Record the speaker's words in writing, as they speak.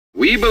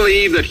We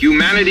believe that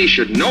humanity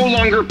should no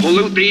longer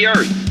pollute the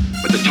Earth,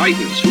 but the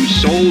Titans, whose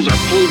souls are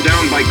pulled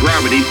down by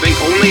gravity,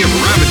 think only of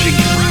ravaging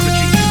it.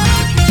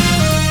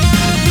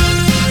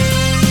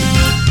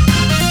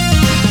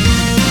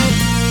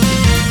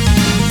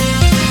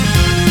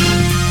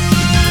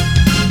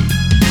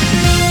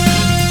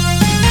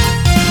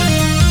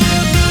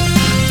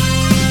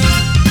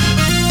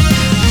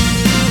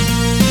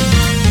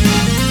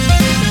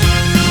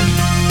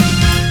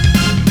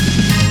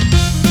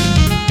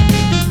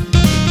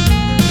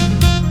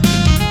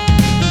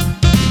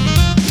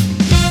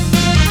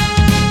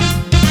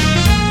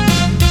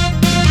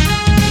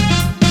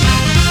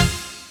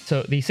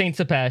 So the Saint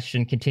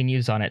Sebastian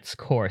continues on its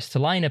course to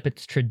line up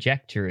its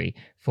trajectory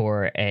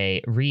for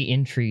a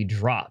re-entry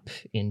drop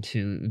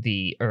into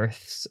the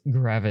Earth's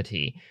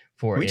gravity.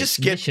 For Can we just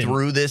skip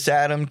through this,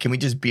 Adam? Can we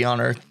just be on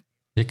Earth?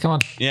 Yeah, come on.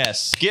 Yeah,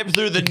 skip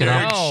through the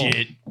nerd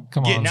shit.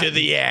 Come on. Get to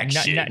the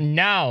action.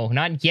 No,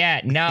 not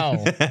yet.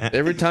 No.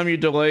 Every time you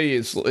delay,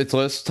 it's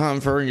less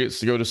time for gets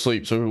to go to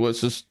sleep. So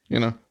let's just,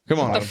 come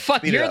on. What the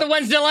fuck? You're the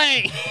ones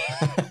delaying.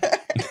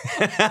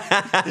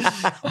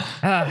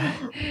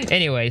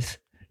 Anyways.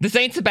 The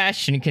Saint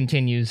Sebastian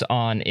continues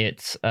on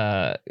its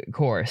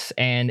course,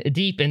 and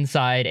deep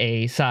inside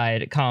a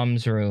side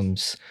comms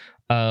rooms,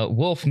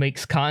 Wolf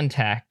makes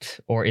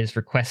contact or is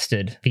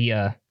requested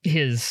via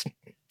his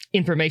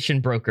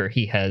information broker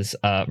he has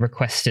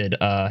requested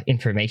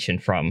information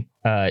from.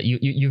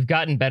 You've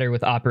gotten better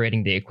with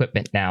operating the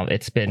equipment now.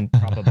 It's been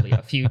probably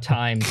a few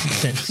times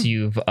since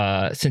you've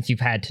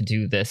had to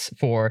do this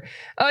for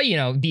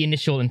the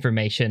initial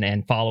information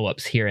and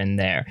follow-ups here and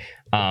there.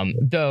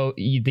 Though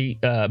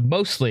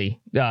mostly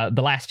the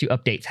last two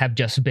updates have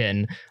just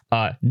been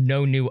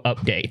no new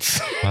updates.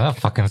 Well, that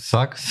fucking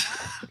sucks.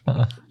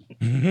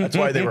 That's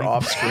why they were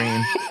off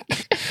screen.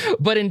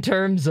 But in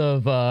terms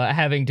of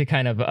having to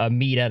kind of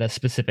meet at a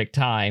specific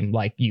time,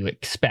 like you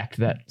expect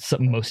that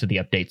most of the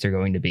updates are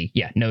going to be,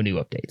 no new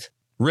updates.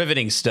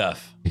 Riveting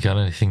stuff. You got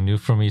anything new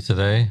for me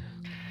today?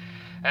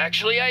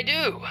 Actually, I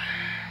do.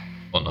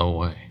 Oh, no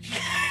way.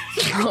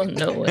 Oh,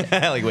 no way.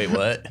 Like, wait,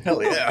 what?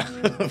 Hell yeah.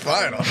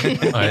 Finally.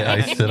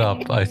 I sit up.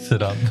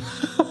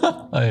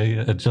 I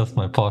adjust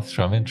my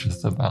posture. I'm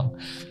interested now.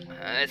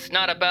 It's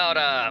not about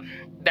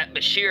that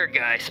Bashir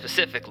guy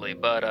specifically,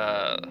 but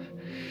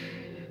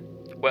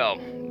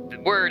the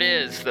word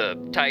is the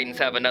Titans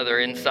have another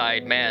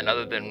inside man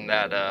other than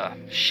that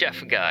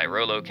chef guy,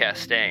 Rolo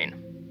Castaigne.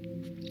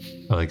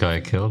 Oh, the guy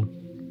I killed?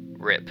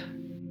 Rip.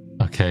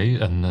 Okay,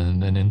 and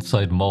then an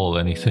inside mole.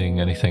 Anything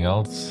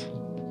else?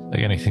 Like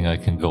anything I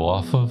can go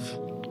off of?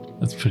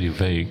 That's pretty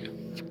vague.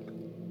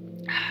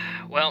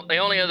 Well, the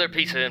only other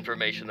piece of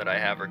information that I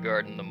have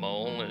regarding the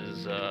mole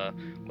is,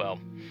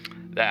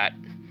 that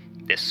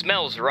this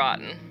smells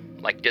rotten,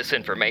 like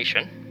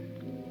disinformation.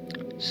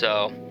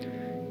 So,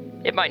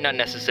 it might not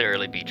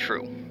necessarily be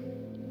true.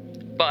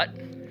 But,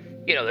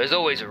 there's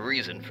always a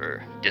reason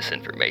for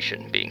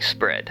disinformation being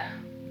spread,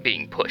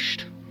 being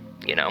pushed.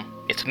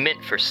 It's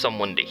meant for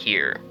someone to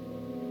hear.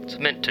 It's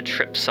meant to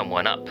trip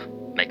someone up,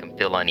 make them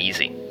feel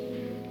uneasy.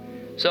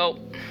 So,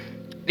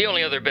 the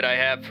only other bit I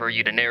have for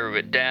you to narrow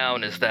it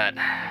down is that,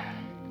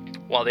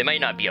 while they may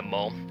not be a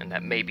mole, and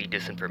that may be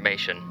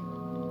disinformation,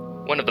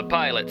 one of the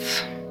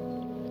pilots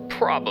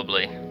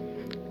probably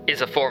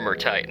is a former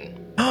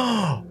Titan.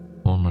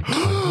 Former Titan?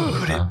 Who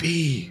could it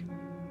be?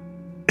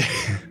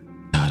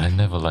 God, I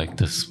never liked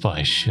this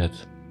spy shit.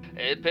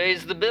 It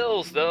pays the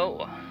bills,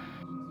 though.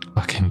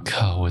 Fucking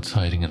cowards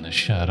hiding in the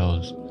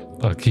shadows.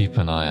 I'll keep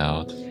an eye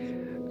out.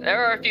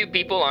 There are a few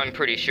people I'm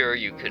pretty sure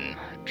you can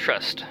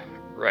trust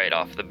right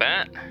off the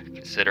bat,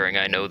 considering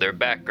I know their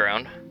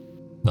background.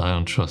 I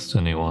don't trust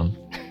anyone.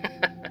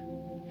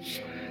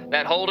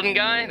 That Holden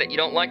guy that you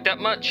don't like that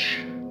much?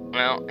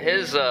 Well,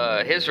 his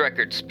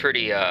record's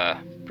pretty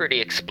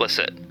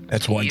explicit.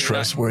 That's one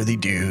trustworthy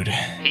dude.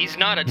 He's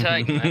not a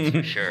Titan, that's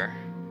for sure.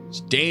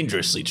 It's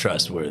dangerously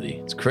trustworthy.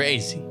 It's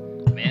crazy.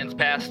 Man's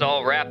past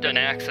all wrapped in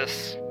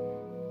Axis.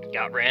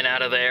 Got ran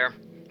out of there.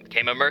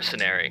 Became a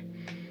mercenary.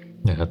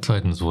 Yeah,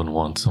 Titans wouldn't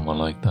want someone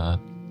like that.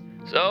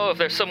 So, if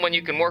there's someone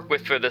you can work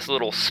with for this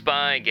little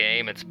spy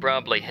game, it's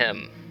probably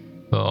him.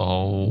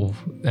 Oh,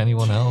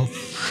 anyone else?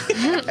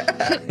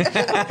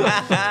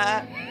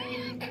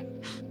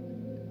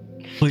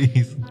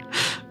 Please.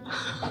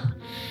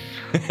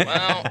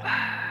 Well,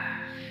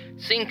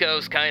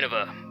 Cinco's kind of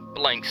a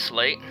blank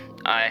slate.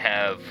 I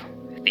have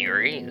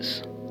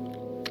theories.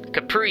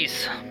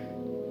 Caprice.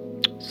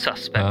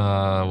 Suspect.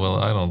 Well,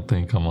 I don't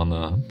think I'm on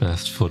the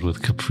best foot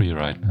with Capri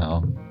right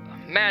now.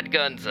 Mad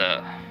Gun's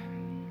a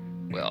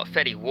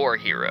Fetty war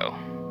hero.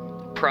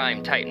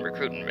 Prime Titan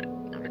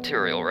recruitment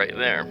material right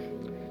there.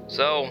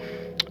 So,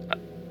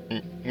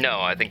 no,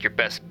 I think your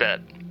best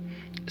bet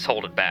is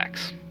Holden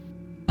Backs.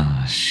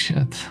 Ah,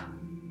 shit.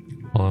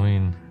 Well, I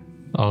mean,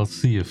 I'll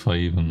see if I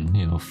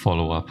even,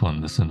 follow up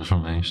on this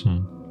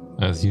information.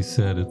 As you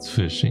said, it's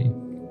fishy.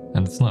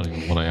 And it's not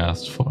even what I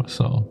asked for,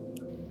 so...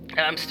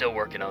 I'm still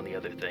working on the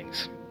other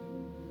things.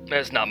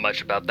 There's not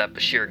much about that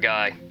Bashir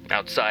guy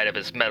outside of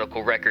his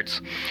medical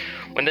records.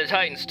 When the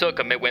Titans took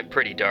him, it went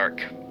pretty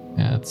dark.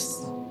 Yeah,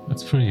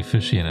 it's pretty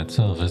fishy in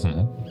itself, isn't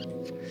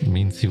it? It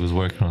means he was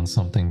working on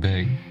something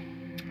big.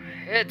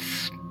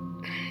 It's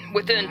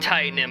within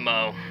Titan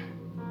MO.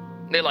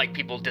 They like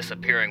people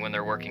disappearing when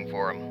they're working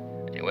for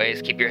them.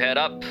 Anyways, keep your head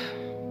up.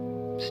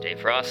 Stay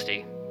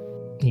frosty.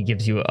 He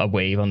gives you a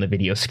wave on the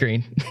video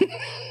screen.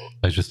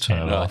 I just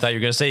turn it I off. thought you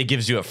were gonna say he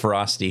gives you a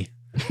frosty.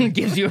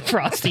 Gives you a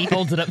frosty,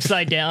 holds it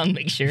upside down,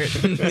 make sure.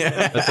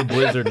 That's a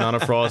blizzard, not a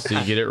frosty.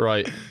 Get it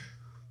right.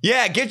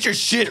 Yeah, get your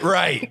shit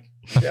right.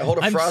 Yeah, hold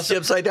a frosty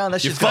upside down.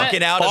 That's You just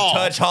fucking out fall. of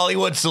touch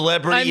Hollywood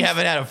celebrity. You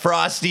haven't had a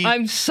frosty.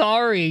 I'm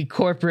sorry,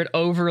 corporate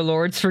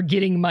overlords, for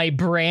getting my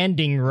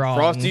branding wrong.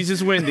 Frosties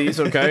is Wendy's,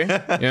 okay?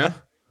 Yeah.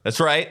 That's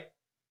right.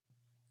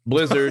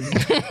 Blizzard.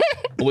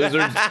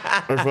 Blizzards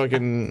are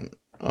fucking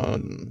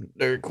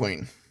Dairy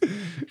Queen.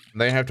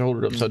 They have to hold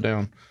it upside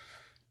down.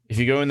 If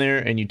you go in there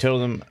and you tell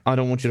them, I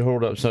don't want you to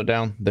hold it upside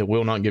down, they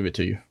will not give it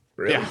to you.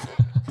 Really? Yeah.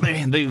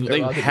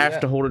 They have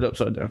to hold it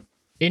upside down.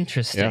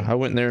 Interesting. Yeah, I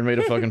went in there and made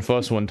a fucking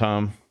fuss one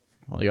time.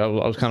 Like I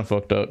was kind of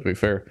fucked up, to be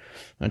fair.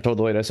 I told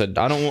the lady, I said,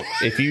 I don't want,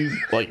 if you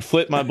like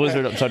flip my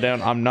Blizzard upside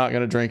down, I'm not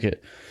gonna drink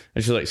it.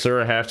 And she's like,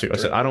 sir, I have to. I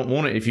said, I don't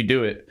want it if you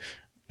do it.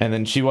 And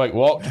then she like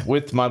walked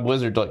with my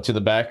Blizzard like to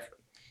the back,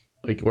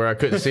 like where I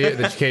couldn't see it.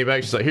 Then she came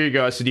back. She's like, here you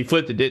go. I said, you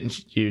flipped it,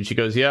 didn't you? And she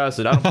goes, yeah. I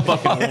said, I don't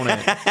fucking want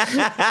it.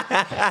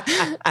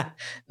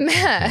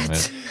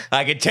 Matt.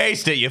 I could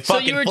taste it. You So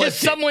fucking you were flipped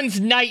just it. someone's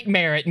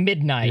nightmare at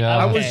midnight. Yeah.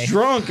 I Okay. was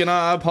drunk and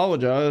I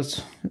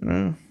apologize. You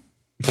know?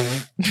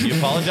 You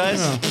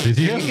apologize? Did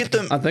you? Can you get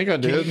them? I think I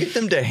Can you did. get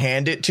them to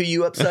hand it to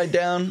you upside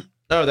down?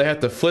 No, they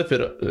have to flip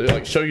it.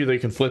 Like show you they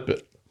can flip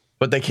it.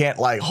 But they can't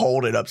like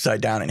hold it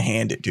upside down and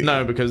hand it to you.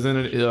 No, because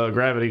then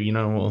gravity,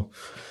 will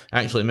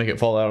actually make it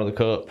fall out of the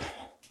cup.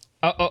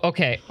 Oh,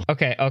 okay.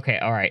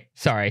 All right.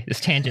 Sorry, this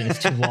tangent is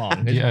too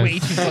long. It's Yeah, way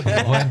too it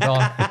fucking. went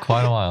on for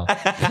quite a while.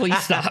 Please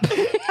stop.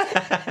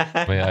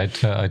 Wait, I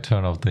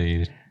turn off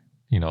the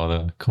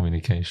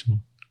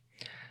communication.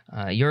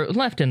 You're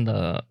left in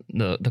the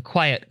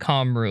quiet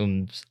comm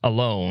rooms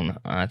alone,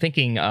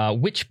 thinking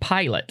which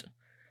pilot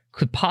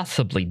could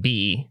possibly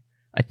be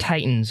a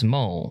Titan's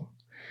mole,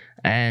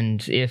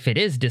 and if it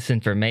is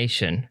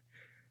disinformation,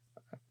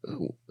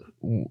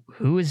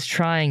 who is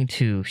trying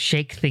to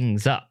shake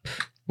things up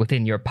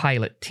within your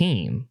pilot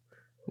team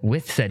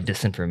with said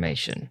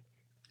disinformation?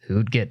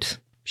 Who'd get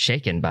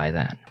shaken by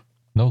that?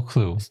 No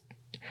clue.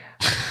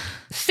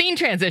 Scene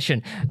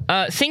transition.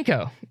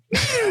 Cinco.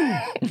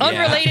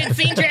 Unrelated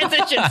scene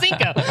transition.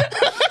 Cinco.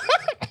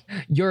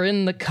 You're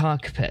in the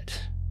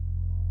cockpit.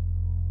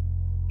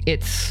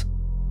 It's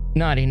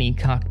not any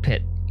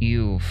cockpit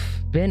you've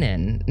been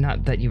in.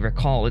 Not that you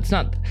recall. It's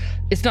not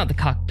the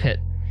cockpit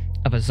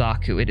of a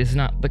Zaku. It is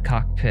not the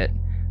cockpit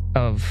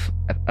of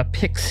a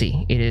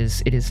pixie. It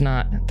is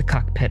not the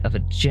cockpit of a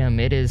gem.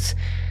 It is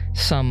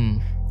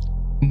some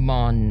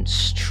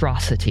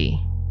monstrosity.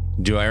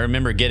 Do I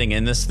remember getting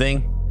in this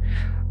thing?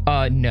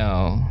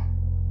 No.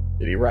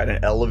 Did he ride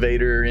an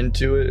elevator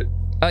into it?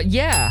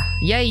 Yeah,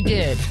 he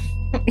did.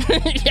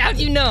 How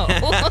do you know?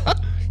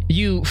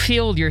 You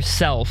feel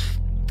yourself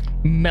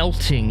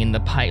melting in the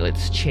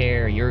pilot's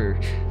chair,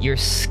 your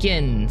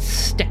skin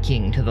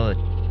sticking to the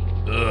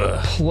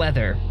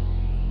pleather.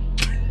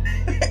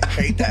 I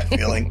hate that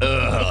feeling.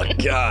 Oh,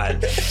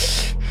 God.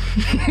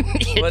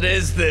 What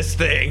is this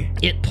thing?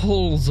 It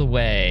pulls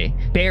away,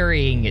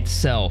 burying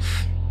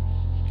itself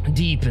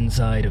deep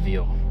inside of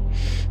you.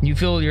 You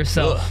feel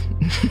yourself...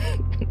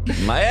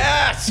 My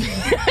ass!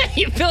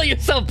 You feel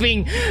yourself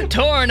being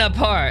torn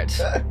apart.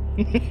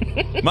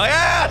 My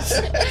ass!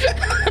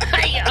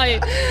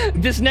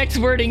 This next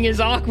wording is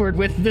awkward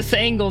with this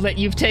angle that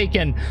you've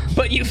taken,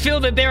 but you feel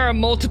that there are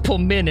multiple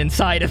men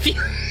inside of you.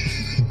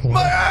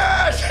 My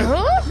ass!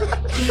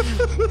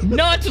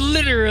 Not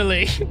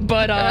literally,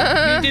 but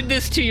you did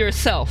this to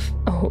yourself.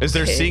 Is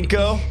there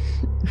Cinco?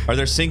 Are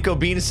there Cinco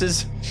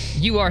Venuses?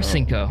 You are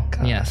Cinco.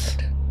 Yes.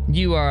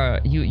 You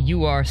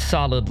are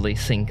solidly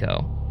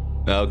Cinco.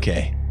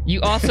 Okay. You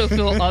also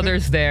feel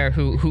others there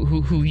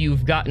who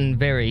you've gotten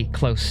very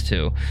close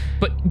to.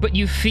 But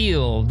you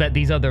feel that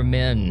these other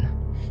men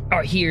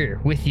are here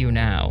with you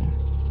now.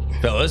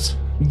 Fellas?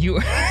 You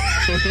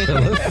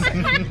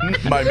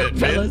My men.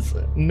 fellas,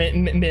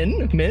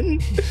 men.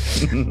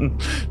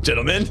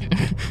 Gentlemen?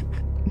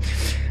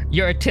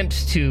 Your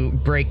attempt to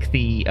break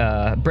the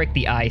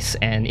ice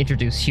and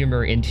introduce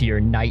humor into your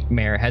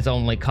nightmare has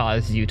only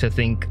caused you to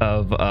think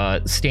of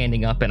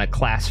standing up in a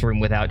classroom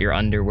without your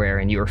underwear,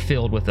 and you are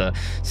filled with a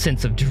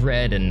sense of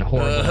dread and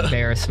horrible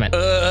embarrassment.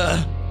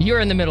 You're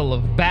in the middle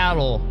of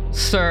battle,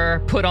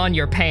 sir. Put on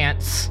your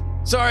pants.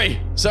 Sorry.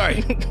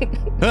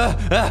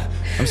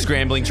 I'm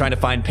scrambling, trying to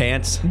find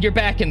pants. You're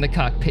back in the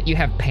cockpit. You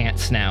have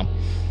pants now.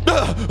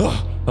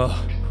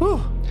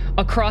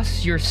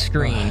 Across your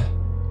screen,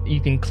 you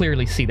can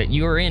clearly see that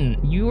you are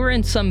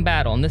in some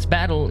battle, and this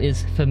battle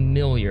is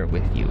familiar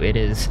with you.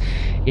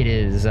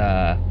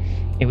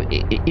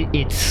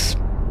 It's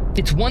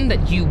It's one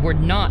that you were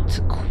not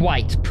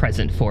quite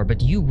present for,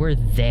 but you were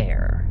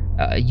there.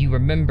 You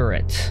remember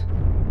it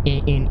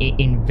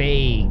in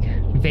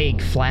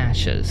vague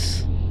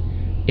flashes.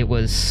 It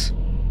was,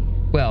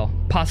 well,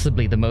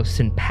 possibly the most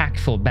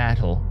impactful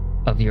battle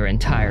of your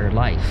entire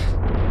life.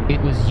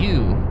 It was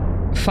you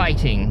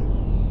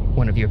fighting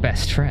one of your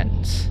best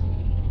friends.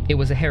 It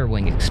was a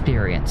harrowing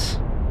experience,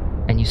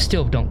 and you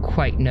still don't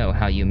quite know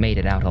how you made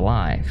it out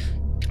alive.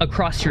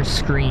 Across your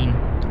screen,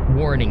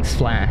 warnings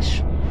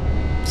flash.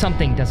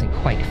 Something doesn't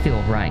quite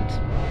feel right.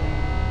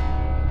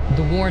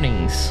 The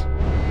warnings.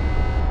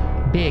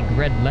 Big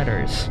red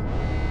letters.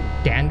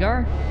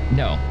 Dangar?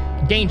 No.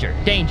 Danger,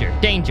 danger,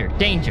 danger,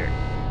 danger.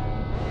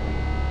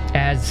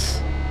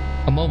 As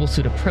a mobile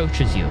suit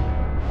approaches you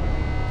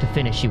to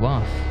finish you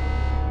off.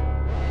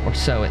 Or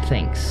so it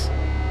thinks.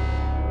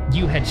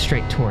 You head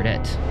straight toward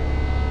it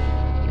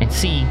and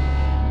see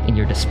in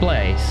your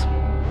displays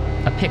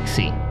a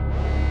pixie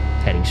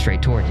heading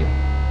straight toward you.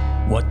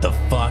 What the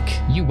fuck?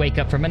 You wake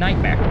up from a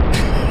nightmare.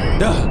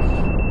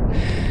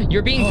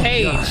 You're being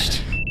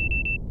paged.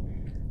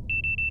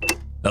 God.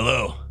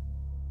 Hello.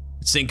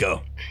 It's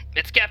Cinco.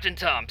 It's Captain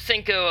Tom.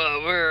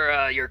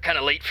 Cinco, you're kind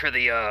of late for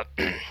the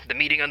the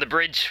meeting on the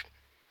bridge.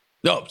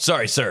 Oh,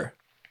 sorry, sir.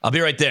 I'll be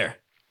right there.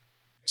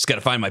 Just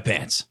gotta find my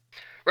pants.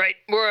 Right,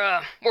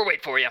 we're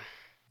waiting for you.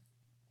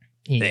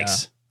 He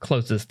Thanks.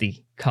 Closes the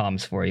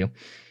comms for you.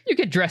 You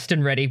get dressed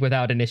and ready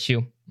without an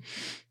issue.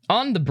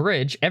 On the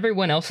bridge,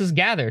 everyone else is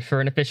gathered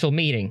for an official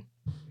meeting.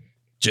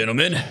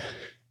 Gentlemen.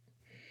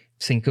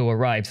 Cinco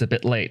arrives a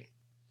bit late.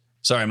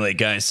 Sorry I'm late,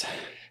 guys.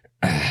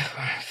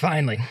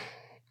 Finally.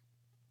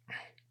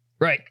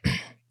 Right.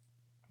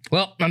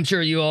 Well, I'm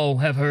sure you all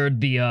have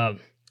heard the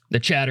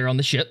chatter on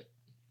the ship,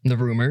 the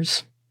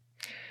rumors.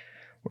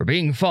 We're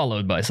being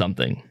followed by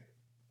something.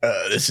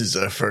 This is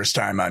the first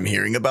time I'm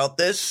hearing about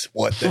this.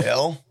 What the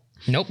hell?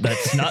 Nope,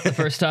 that's not the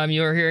first time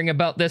you're hearing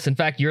about this. In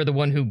fact, you're the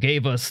one who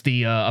gave us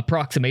the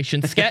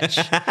approximation sketch.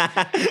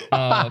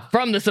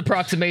 From this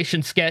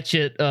approximation sketch,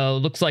 it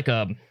looks like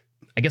I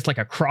guess like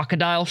a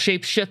crocodile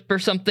shaped ship or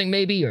something,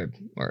 maybe, or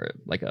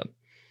like a,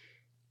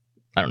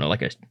 I don't know,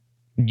 like a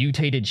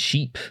mutated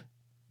sheep.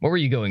 What were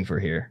you going for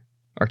here,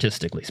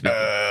 artistically speaking?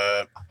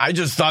 I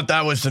just thought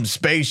that was some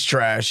space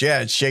trash.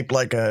 Yeah, it's shaped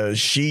like a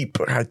sheep.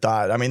 I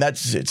thought. I mean,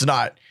 it's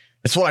not.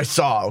 It's what I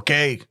saw.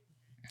 Okay.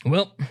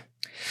 Well,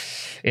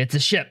 it's a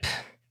ship.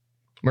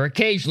 We're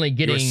occasionally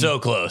getting. You're so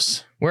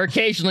close. We're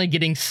occasionally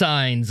getting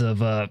signs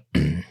of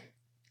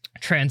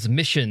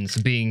transmissions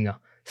being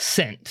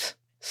sent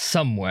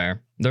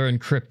somewhere. They're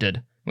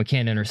encrypted. We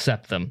can't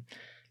intercept them.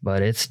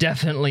 But it's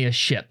definitely a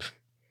ship.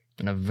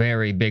 And a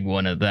very big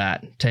one at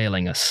that,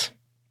 tailing us.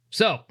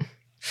 So,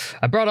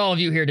 I brought all of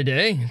you here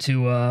today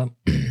to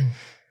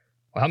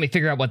help me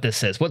figure out what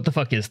this is. What the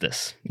fuck is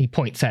this? He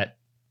points at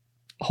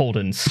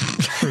Holden's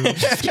crew.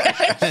 Does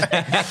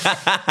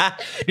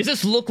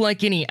this look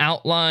like any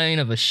outline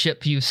of a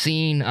ship you've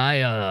seen?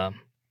 I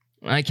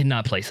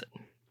cannot place it.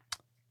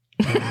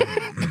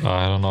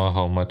 I don't know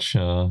how much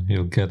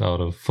you'll get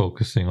out of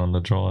focusing on the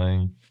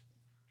drawing.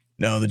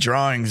 No, the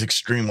drawing's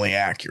extremely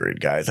accurate,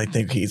 guys. I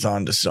think he's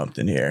onto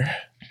something here.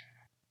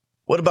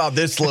 What about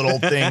this little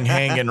thing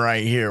hanging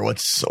right here?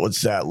 What's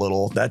that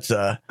little? That's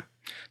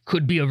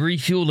could be a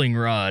refueling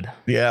rod.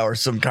 Yeah, or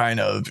some kind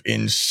of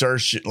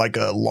insertion, like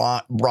a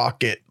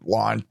rocket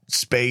launch,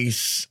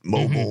 space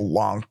mobile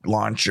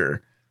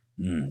launcher.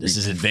 This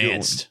is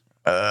advanced.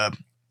 I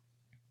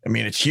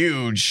mean, it's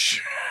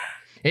huge.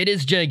 It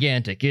is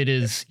gigantic. It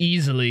is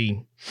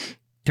easily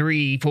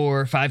 3,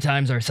 4, 5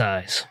 times our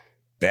size.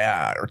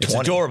 Yeah, or 20. It's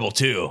adorable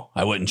too.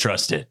 I wouldn't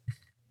trust it.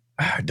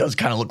 It does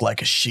kind of look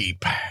like a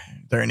sheep. Are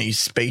there any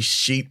space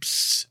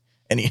sheeps?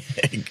 Any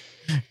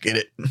get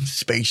it?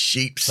 Space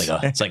sheeps.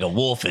 It's like a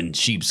wolf in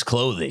sheep's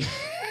clothing.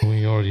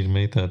 We already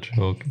made that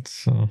joke.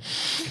 It's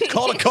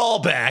called a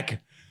callback.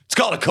 It's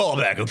called a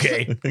callback,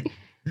 okay?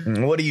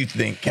 What do you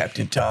think,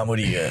 Captain Tom? What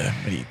do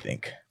you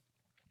think?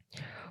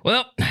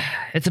 Well,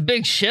 it's a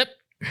big ship.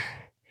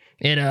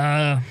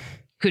 It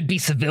could be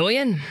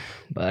civilian,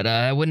 but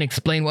I wouldn't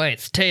explain why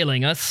it's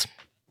tailing us.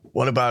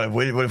 What about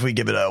what if we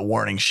give it a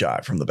warning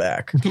shot from the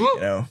back? You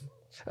know?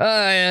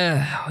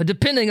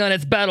 Depending on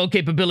its battle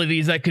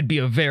capabilities, that could be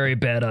a very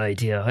bad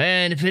idea.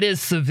 And if it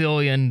is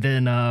civilian,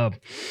 then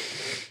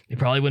you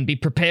probably wouldn't be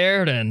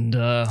prepared. And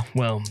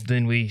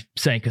then we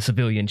sank a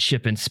civilian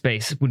ship in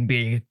space. It wouldn't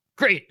be a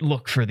great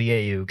look for the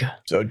AUG.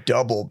 So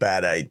double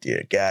bad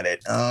idea. Got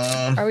it.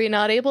 Are we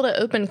not able to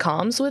open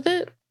comms with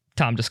it?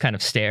 Tom just kind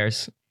of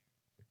stares.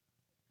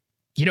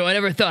 You know, I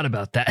never thought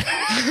about that.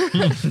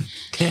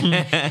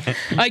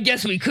 I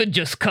guess we could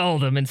just call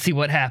them and see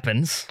what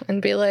happens.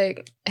 And be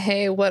like,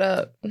 hey, what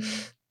up?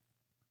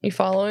 You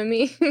following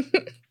me?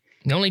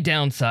 The only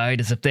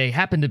downside is if they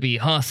happen to be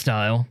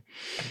hostile,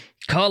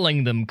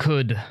 calling them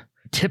could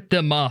tip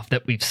them off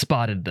that we've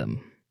spotted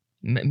them.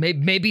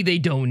 Maybe they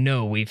don't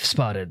know we've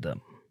spotted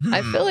them.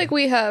 I feel like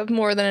we have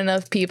more than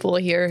enough people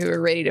here who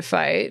are ready to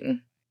fight.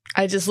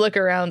 I just look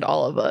around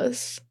all of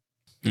us.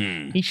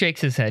 He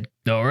shakes his head.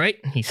 All right.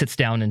 He sits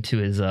down into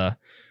his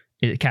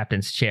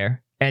captain's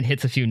chair and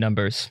hits a few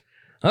numbers.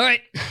 All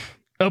right,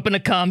 open a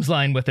comms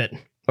line with it,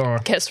 or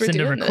Guess we're send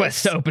a doing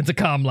request this. to open a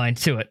comm line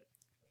to it.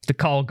 The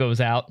call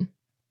goes out.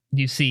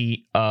 You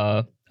see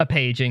a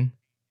paging,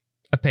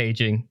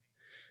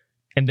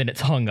 and then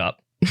it's hung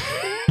up.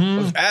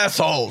 Those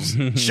assholes.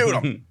 Shoot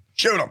them.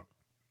 Shoot them.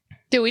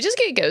 Did we just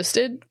get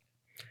ghosted?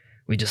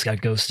 We just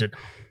got ghosted.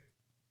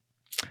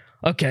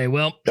 Okay,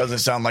 well, Doesn't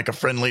sound like a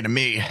friendly to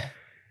me.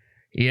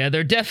 yeah,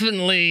 they're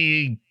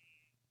definitely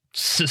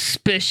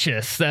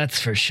suspicious, that's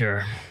for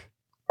sure.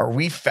 Are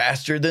we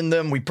faster than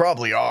them? We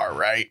probably are,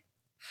 right?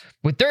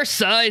 With their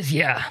size,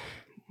 yeah,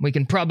 we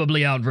can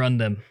probably outrun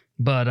them.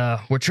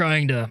 But we're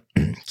trying to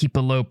keep a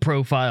low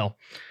profile,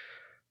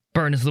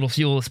 burn as little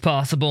fuel as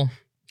possible,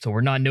 so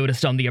we're not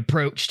noticed on the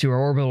approach to our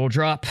orbital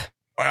drop.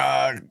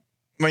 I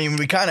mean,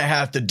 we kind of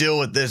have to deal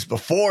with this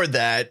before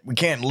that. We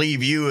can't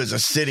leave you as a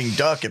sitting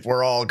duck if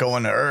we're all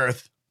going to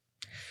Earth.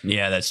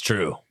 Yeah, that's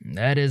true.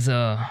 That is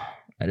a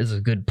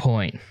good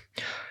point.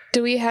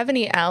 Do we have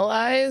any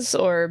allies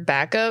or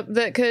backup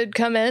that could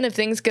come in if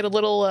things get a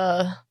little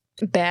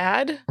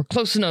bad? We're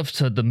close enough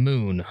to the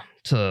moon,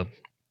 to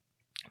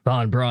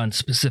Von Braun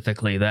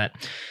specifically, that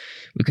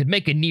we could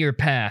make a near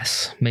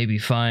pass, maybe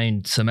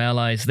find some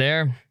allies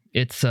there.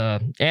 It's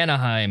a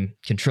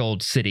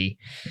Anaheim-controlled city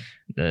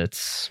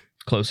that's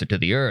closer to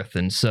the Earth,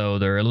 and so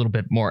they're a little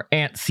bit more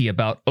antsy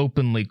about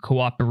openly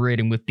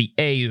cooperating with the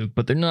AUG,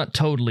 but they're not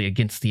totally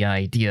against the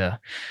idea.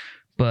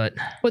 But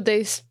Would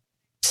they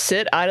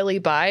sit idly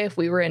by if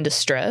we were in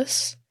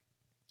distress?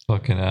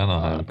 Fucking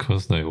Anaheim, of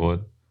course they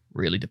would.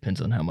 really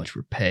depends on how much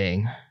we're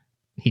paying.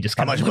 He just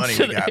How kinda much looks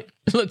money to we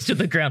got? looks to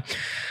the ground.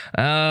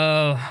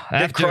 Oh,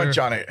 Give after crunch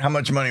on it. How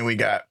much money we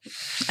got?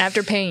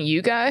 After paying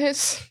you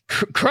guys?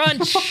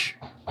 crunch,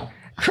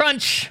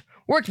 crunch,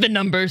 work the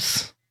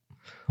numbers.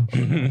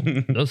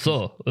 That's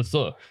all. Is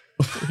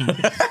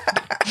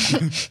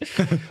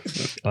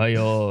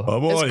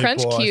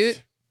Crunch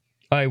cute?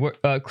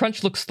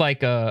 Crunch looks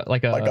like a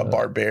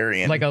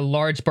barbarian. like a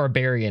large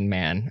barbarian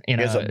man in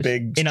He has a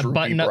big, in a droopy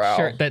button-up brow.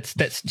 shirt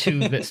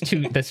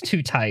that's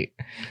too tight.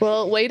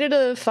 Well, way to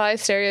defy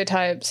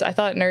stereotypes. I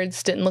thought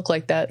nerds didn't look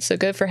like that, so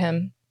good for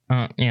him.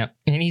 Yeah,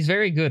 and he's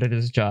very good at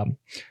his job.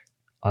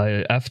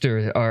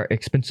 After our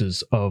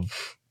expenses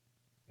of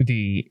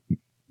the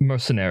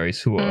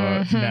mercenaries who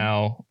are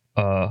now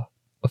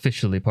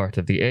officially part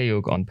of the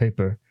AOG on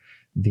paper,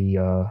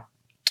 the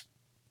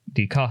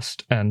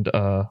cost and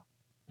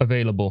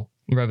available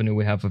revenue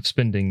we have of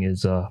spending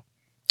is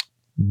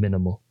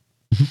minimal.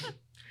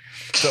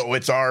 So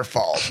it's our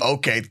fault.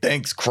 Okay,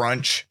 thanks,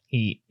 Crunch.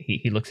 He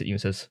looks at you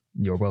and says,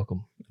 "You're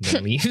welcome," and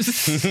then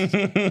leaves.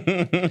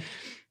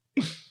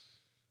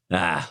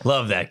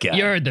 Love that guy.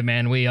 You heard the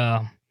man. We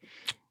don't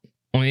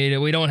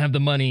have the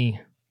money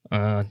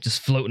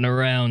just floating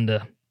around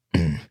to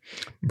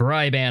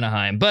bribe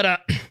Anaheim.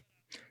 But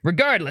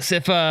regardless,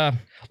 if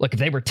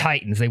they were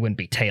Titans, they wouldn't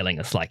be tailing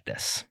us like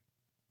this.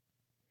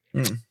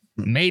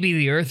 Maybe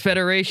the Earth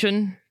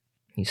Federation?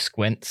 He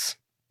squints.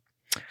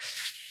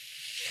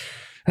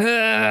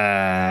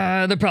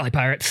 They're probably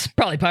pirates.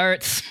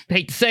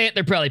 Hate to say it,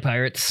 they're probably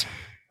pirates.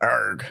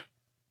 Arg.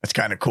 That's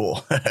kind of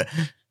cool.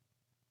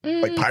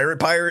 Like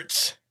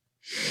pirates?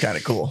 Kind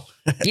of cool.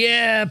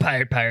 Yeah,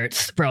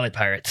 pirates. Probably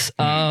pirates.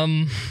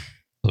 So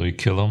we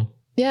kill them?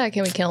 Yeah,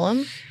 can we kill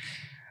him?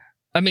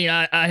 I mean,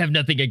 I have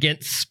nothing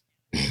against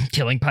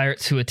killing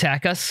pirates who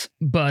attack us,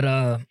 but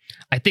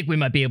I think we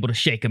might be able to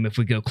shake them if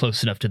we go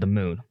close enough to the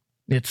moon.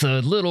 It's a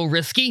little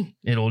risky.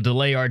 It'll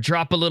delay our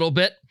drop a little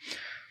bit,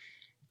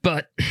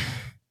 but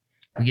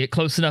we get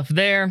close enough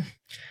there,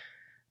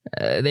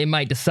 they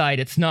might decide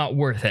it's not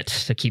worth it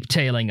to keep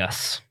tailing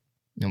us,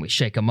 and we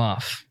shake them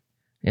off.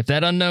 If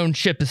that unknown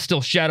ship is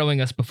still shadowing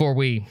us before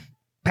we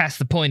pass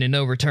the point of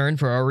no return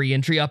for our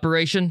re-entry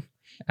operation,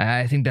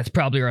 I think that's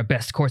probably our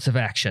best course of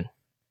action.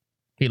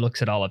 He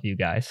looks at all of you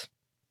guys,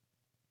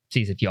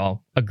 sees if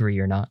y'all agree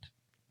or not.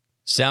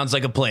 Sounds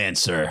like a plan,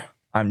 sir.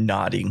 I'm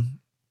nodding.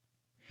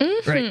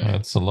 Right.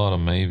 That's a lot of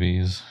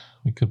maybes.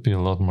 We could be a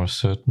lot more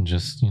certain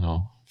just,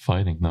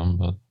 fighting them,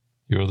 but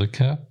you're the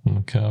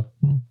captain.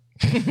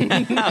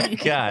 Oh,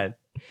 God.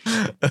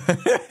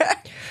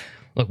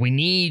 Look, we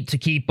need to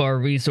keep our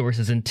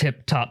resources in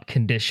tip-top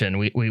condition.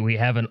 We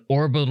have an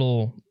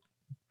orbital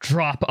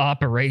drop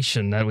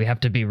operation that we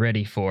have to be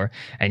ready for,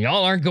 and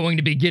y'all aren't going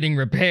to be getting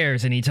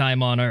repairs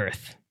anytime on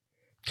Earth.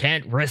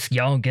 Can't risk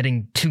y'all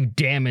getting too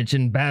damaged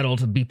in battle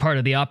to be part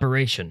of the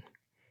operation.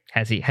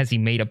 Has he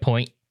made a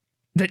point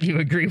that you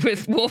agree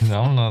with, Wolf?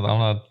 No,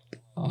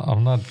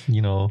 I'm not,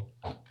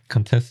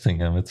 contesting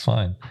him. It's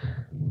fine.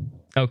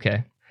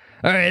 Okay.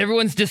 All right,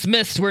 everyone's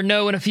dismissed. We'll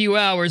know in a few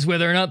hours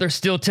whether or not they're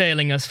still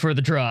tailing us for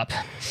the drop.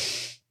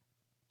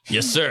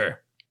 Yes, sir.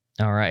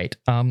 All right.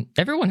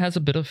 Everyone has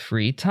a bit of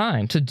free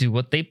time to do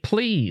what they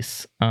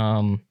please.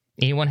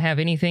 Anyone have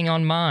anything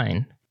on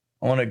mind?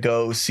 I want to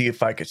go see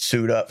if I could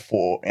suit up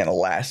for an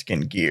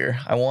Alaskan gear.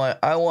 I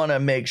want to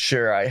make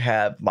sure I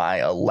have my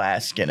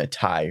Alaskan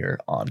attire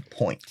on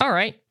point. All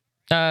right.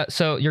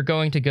 So you're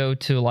going to go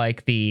to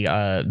like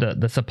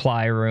the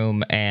supply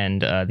room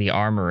and the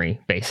armory,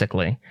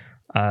 basically,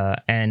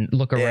 and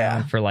look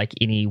around for like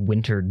any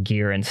winter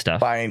gear and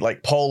stuff. Find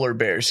like polar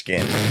bear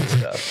skin and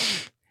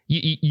stuff.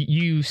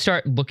 You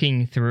start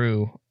looking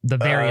through the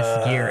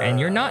various gear, and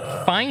you're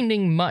not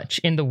finding much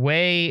in the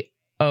way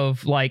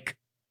of like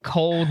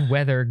cold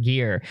weather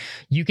gear.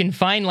 You can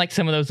find like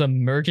some of those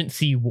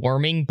emergency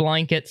warming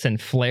blankets and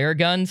flare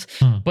guns,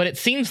 but it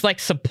seems like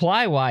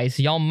supply-wise,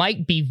 y'all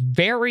might be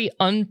very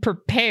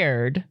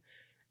unprepared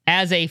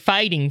as a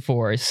fighting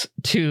force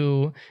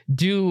to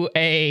do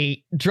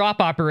a drop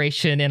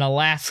operation in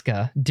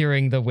Alaska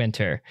during the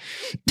winter.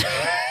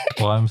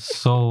 Well, I'm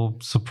so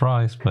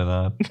surprised by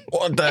that.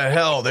 What the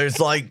hell? There's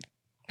like,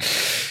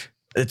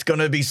 it's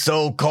gonna be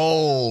so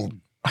cold.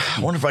 I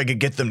wonder if I could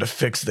get them to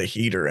fix the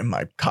heater in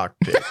my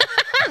cockpit.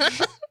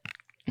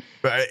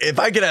 But if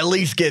I could at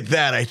least get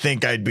that, I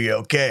think I'd be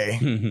okay.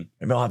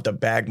 Maybe I'll have to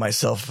bag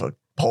myself a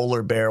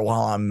polar bear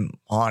while I'm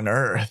on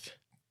Earth.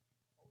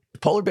 Do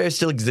polar bears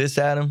still exist,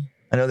 Adam?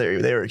 I know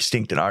they were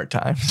extinct in our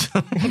times.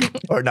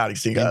 Or not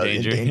extinct,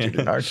 endangered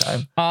in our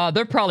time.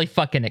 They're probably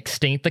fucking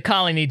extinct. The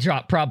colony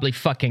drop probably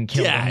fucking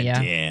killed them,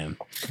 yeah. Damn.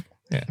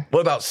 What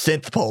about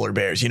synth polar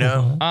bears, you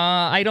know?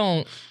 I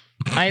don't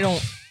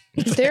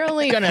They're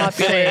only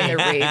popular in the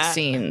raid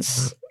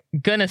scenes.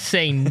 gonna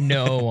say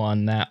no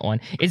on that one.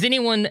 Is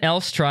anyone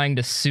else trying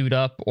to suit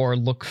up or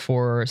look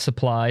for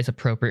supplies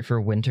appropriate for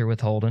winter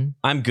with Holden?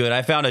 I'm good.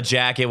 I found a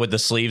jacket with the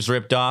sleeves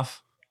ripped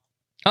off.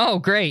 Oh,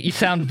 great. You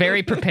sound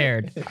very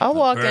prepared. I'll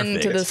walk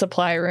Perfect. into the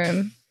supply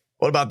room.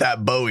 What about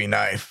that Bowie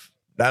knife?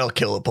 That'll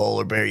kill a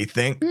polar bear, you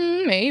think?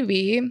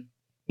 Maybe.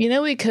 You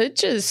know, we could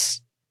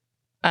just,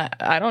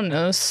 I don't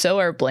know, sew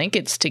our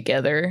blankets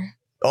together.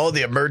 Oh,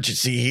 the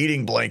emergency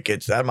heating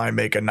blankets. That might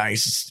make a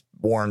nice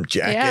warm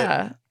jacket.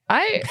 Yeah.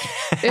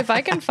 If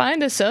I can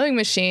find a sewing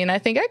machine, I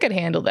think I could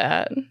handle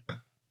that.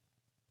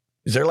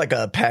 Is there like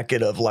a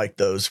packet of like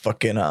those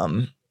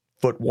fucking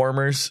foot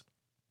warmers?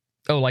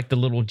 Oh, like the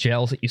little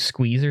gels that you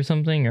squeeze or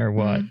something, or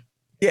what?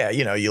 Yeah,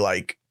 you know, you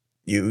like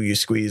you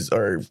squeeze,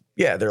 or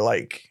yeah, they're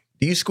like,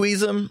 do you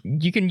squeeze them?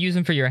 You can use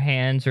them for your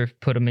hands or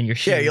put them in your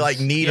shoes. Yeah, you like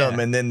knead them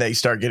and then they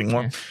start getting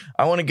warm. Yeah.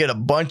 I want to get a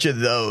bunch of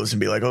those and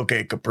be like,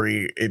 okay,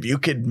 Capri, if you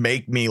could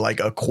make me like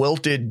a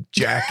quilted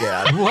jacket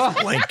out of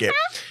this blanket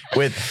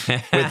with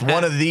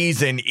one of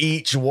these in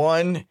each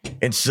one,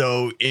 and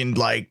so in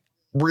like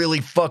really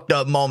fucked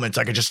up moments,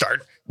 I could just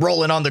start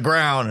rolling on the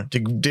ground to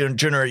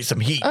generate some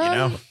heat, you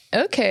know?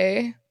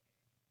 Okay.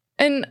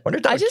 And Wonder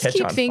if that I would just catch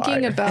keep on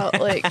thinking fire. about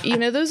like, you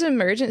know, those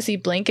emergency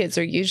blankets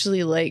are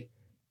usually like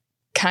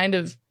kind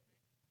of,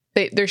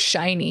 they're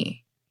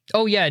shiny.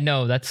 Oh, yeah,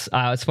 no, that's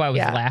why I was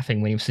Yeah. laughing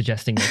when he was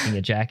suggesting making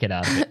a jacket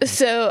out of it.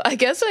 So I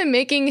guess I'm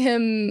making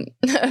him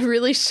a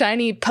really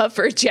shiny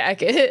puffer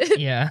jacket.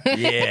 Yeah.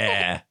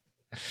 Yeah.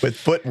 With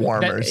foot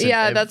warmers.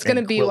 Yeah, that's going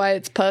to be why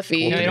it's puffy.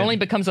 You know, it only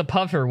becomes a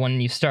puffer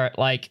when you start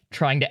like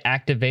trying to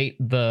activate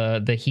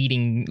the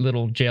heating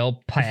little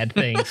gel pad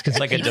things. Cause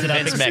Like a it keeps it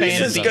defense expanding.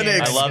 This is mechanism.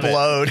 gonna I love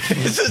it.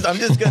 explode. I'm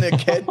just gonna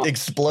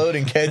explode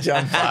and catch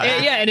on fire.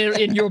 Yeah,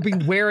 and you'll be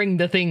wearing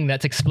the thing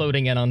that's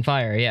exploding and on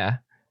fire. Yeah.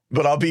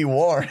 But I'll be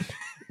warm.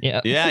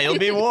 Yeah. Yeah, you'll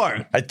be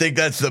warm. I think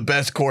that's the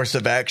best course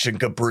of action,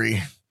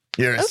 Capri.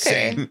 You're a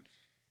Okay. saint.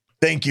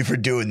 Thank you for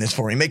doing this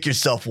for me. Make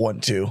yourself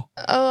one too.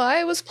 Oh,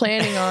 I was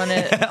planning on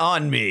it.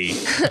 On me.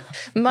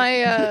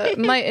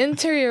 My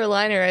interior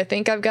liner, I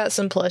think I've got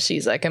some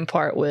plushies I can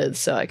part with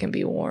so I can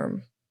be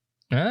warm.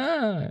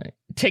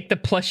 Take the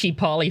plushy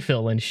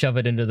polyfill and shove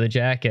it into the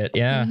jacket.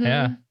 Yeah, Mhm.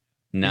 yeah.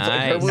 It's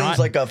like her Nice. room's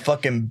like a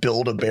fucking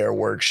Build-A-Bear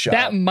workshop.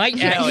 That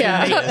might actually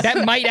Yeah.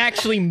 that might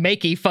actually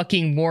make a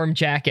fucking warm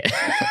jacket.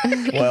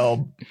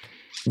 Well,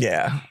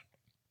 yeah.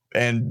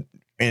 And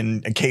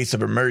in a case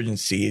of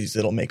emergencies,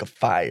 it'll make a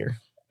fire.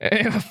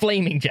 A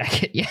flaming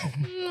jacket. Yeah.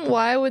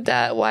 Why would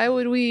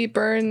we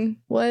burn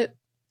what?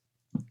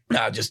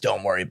 Nah, just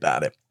don't worry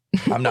about it.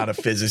 I'm not a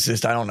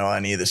physicist. I don't know how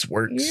any of this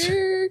works.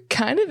 You're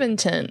kind of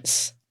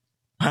intense.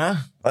 Huh?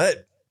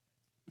 What?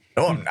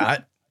 No, I'm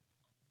not.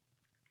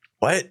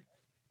 What?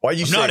 Why'd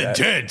you say Not that?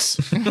 intense.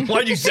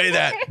 Why'd you say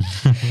that?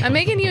 I'm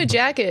making you a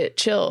jacket.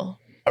 Chill.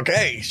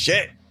 Okay,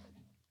 shit.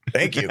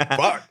 Thank you.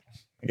 Fuck.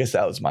 I guess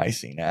that was my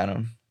scene,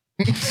 Adam.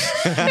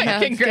 Yeah,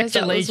 I guess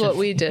that was what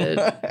we did.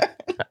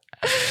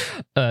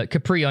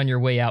 Capri, on your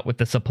way out with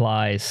the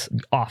supplies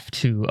off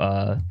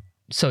to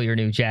sew your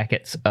new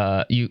jackets,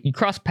 you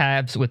cross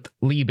paths with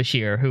Lee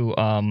Bashir, who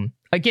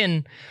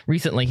again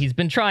recently he's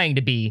been trying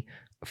to be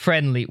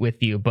friendly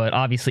with you, but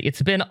obviously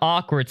it's been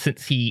awkward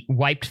since he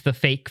wiped the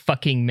fake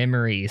fucking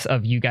memories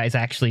of you guys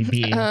actually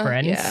being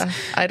friends. Yeah,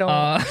 I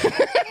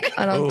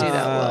don't do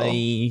that well.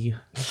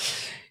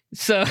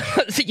 So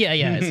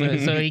yeah.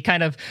 So he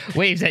kind of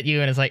waves at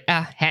you and is like,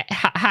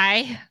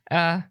 hi,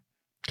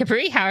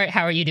 Capri, how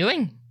are you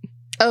doing?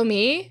 Oh,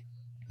 me?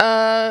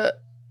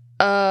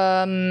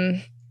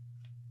 I'm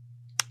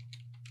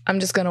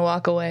just gonna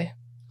walk away.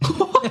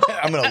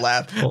 I'm gonna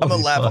laugh. I'm gonna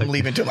laugh. I'm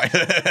leaving to my.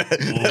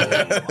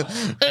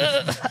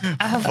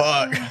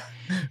 Fuck.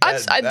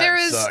 There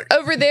is sucked.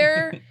 over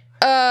there.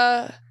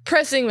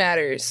 Pressing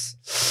matters.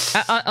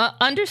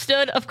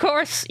 Understood, of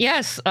course.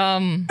 Yes.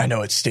 I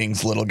know it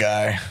stings, little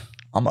guy.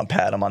 I'm gonna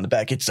pat him on the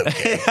back. It's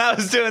okay. I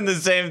was doing the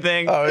same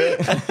thing. Oh,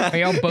 yeah. Are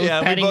y'all both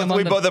patting him on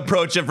we the... both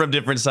approach him from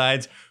different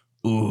sides.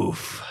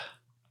 Oof.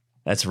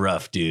 That's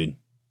rough, dude.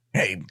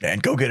 Hey, man,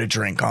 go get a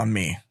drink on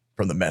me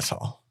from the mess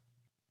hall.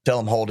 Tell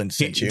him Holden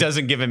sent He you.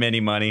 doesn't give him any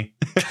money.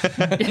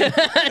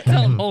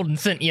 Tell him Holden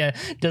sent you.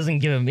 Doesn't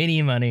give him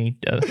any money.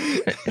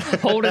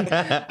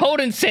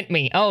 Holden sent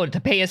me. Oh,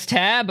 to pay his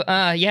tab?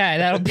 Yeah,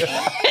 that'll be...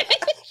 All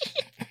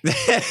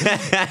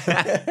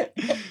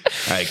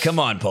right, come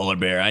on, Polar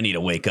Bear. I need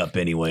to wake up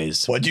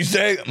anyways. What'd you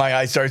say? My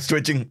eye starts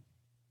twitching.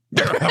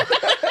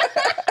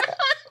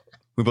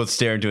 We both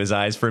stare into his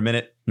eyes for a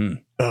minute.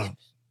 Oh.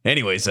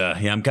 Anyways, yeah,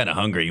 I'm kind of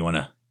hungry. You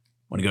wanna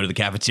go to the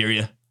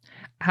cafeteria?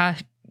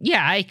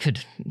 Yeah, I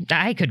could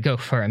go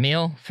for a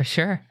meal for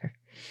sure.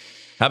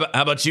 How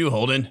about you,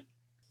 Holden?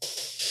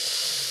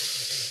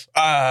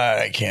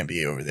 I can't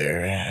be over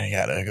there. I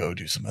gotta go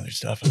do some other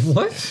stuff.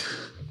 What?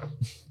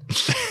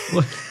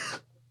 What?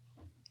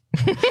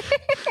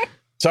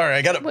 Sorry,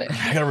 I got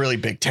a really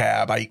big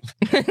tab. All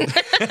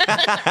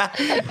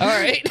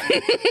right.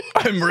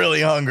 I'm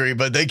really hungry,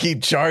 but they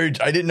keep charged.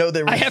 I didn't know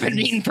they were. I haven't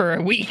eaten for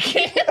a week.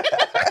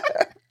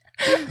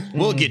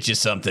 We'll get you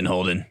something,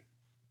 Holden.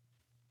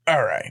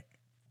 All right,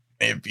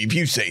 if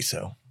you say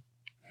so.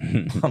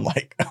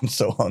 I'm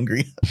so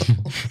hungry.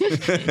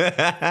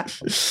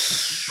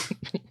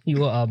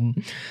 You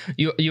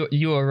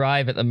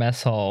arrive at the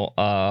mess hall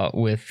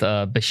with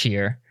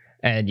Bashir,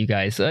 and you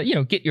guys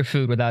get your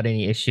food without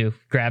any issue.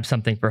 Grab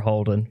something for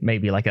Holden,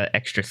 maybe like an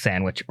extra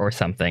sandwich or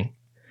something.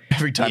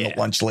 Every time the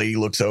lunch lady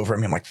looks over at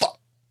me, I'm like, fuck.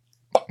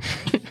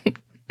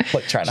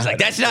 Like trying to. She's like,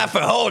 that's not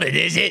for Holden,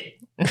 is it?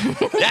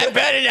 That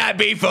better not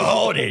be for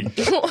Holden.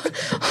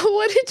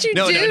 What did you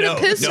do to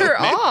piss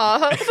her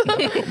off?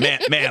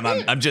 Ma'am,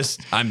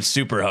 I'm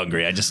super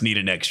hungry. I just need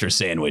an extra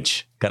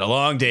sandwich. Got a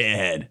long day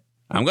ahead.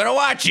 I'm gonna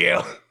watch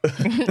you.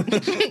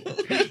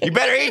 You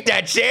better eat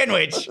that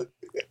sandwich.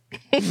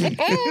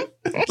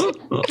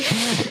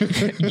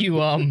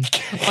 You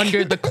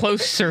under the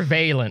close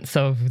surveillance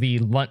of the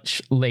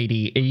lunch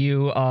lady,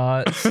 you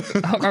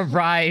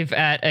arrive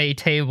at a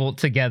table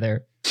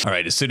together. All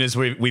right, as soon as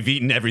we've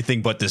eaten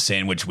everything but the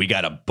sandwich, we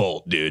gotta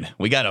bolt, dude.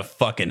 We gotta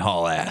fucking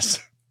haul ass.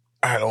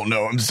 I don't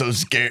know. I'm so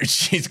scared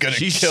she's kill me.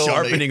 She's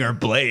sharpening her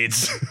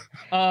blades.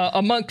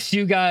 Amongst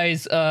you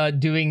guys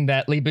doing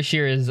that, Lee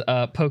Bashir is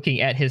poking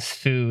at his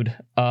food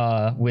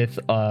with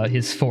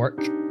his fork,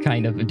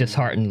 kind of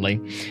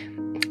disheartenedly,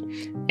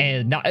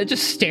 and not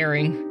just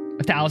staring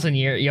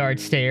 1,000-yard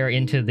stare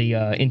into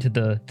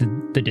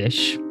the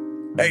dish.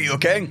 Hey, you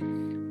okay?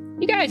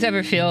 You guys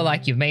ever feel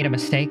like you've made a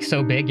mistake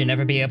so big you'll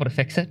never be able to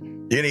fix it?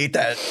 You gonna eat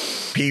that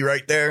pea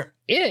right there?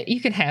 Yeah,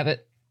 you can have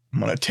it. I'm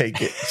gonna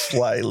take it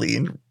slyly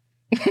and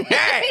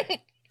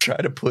try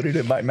to put it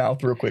in my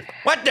mouth real quick.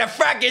 What the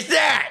fuck is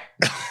that?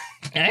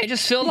 And I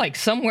just feel like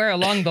somewhere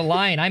along the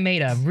line I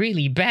made a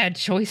really bad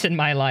choice in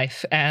my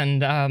life,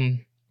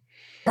 and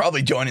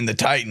probably joining the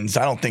Titans.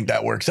 I don't think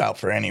that works out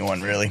for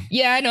anyone, really.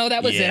 Yeah, I know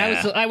that was it.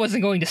 I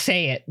wasn't going to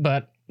say it,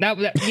 but that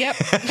yep.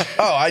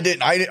 Oh, I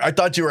didn't. I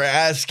thought you were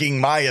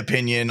asking my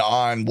opinion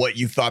on what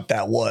you thought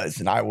that was,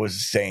 and I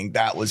was saying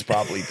that was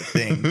probably the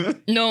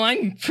thing. No,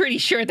 I'm pretty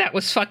sure that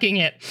was fucking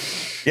it.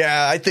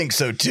 Yeah, I think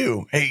so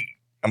too. Hey,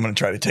 I'm gonna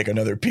try to take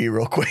another pee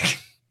real quick.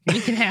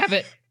 You can have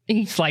it.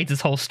 He slides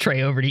his whole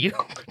tray over to you.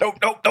 No,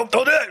 don't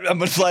do it. I'm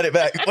gonna slide it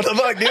back. What the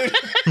fuck, dude?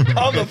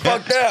 Calm the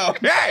fuck down.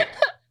 Hey!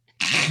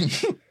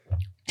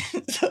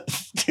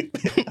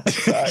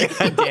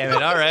 God damn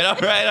it. All right.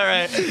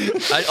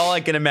 All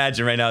I can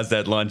imagine right now is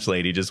that lunch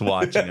lady just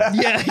watching it.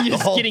 Yeah, you're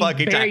just getting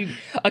very time.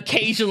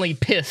 occasionally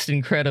pissed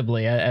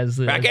incredibly as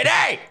the... Rocket,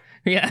 hey!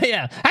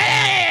 Yeah.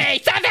 Hey,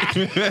 stop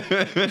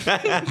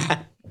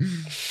that!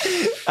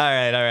 All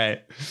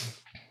right.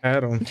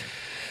 Adam,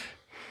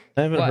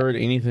 I haven't heard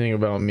anything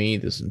about me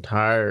this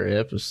entire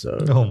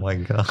episode. Oh my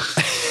god.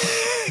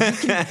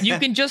 You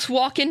can just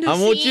walk into I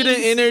want you scenes.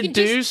 to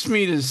introduce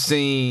me to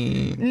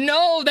scene.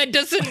 No, that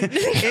doesn't...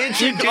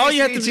 All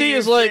you have to do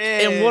is like,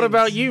 and what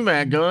about you,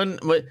 Matt Gunn?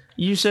 But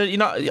you said,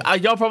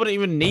 y'all probably didn't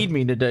even need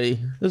me today.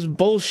 This is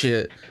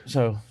bullshit.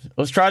 So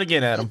let's try it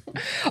again, Adam.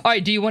 All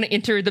right, do you want to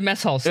enter the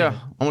mess hall scene? Yeah,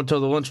 I'm going to tell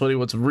the lunch lady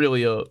what's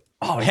really up.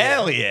 Oh,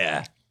 hell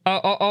yeah.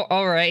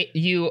 All right.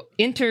 You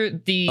enter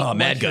the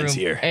Mad Gun's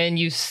here, and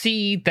you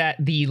see that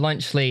the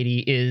lunch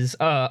lady is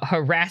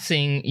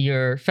harassing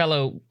your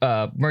fellow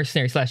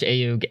mercenary /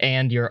 Ayug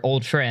and your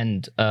old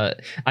friend.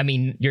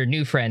 Your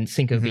new friend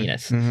Cinco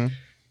Venus. Mm-hmm.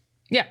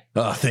 Yeah.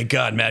 Oh, thank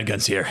God, Mad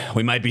Gun's here.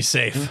 We might be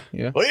safe.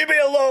 Yeah. Leave me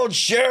alone,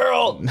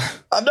 Cheryl.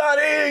 I'm not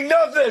eating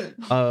nothing.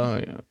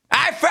 Yeah.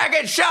 I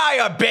fucking saw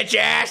you, bitch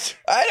ass.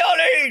 I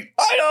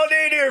don't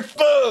eat your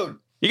food.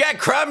 You got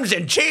crumbs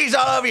and cheese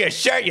all over your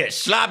shirt, you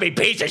sloppy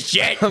piece of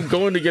shit. I'm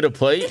going to get a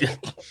plate.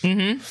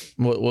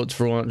 Mm-hmm. What's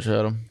for lunch,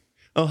 Adam?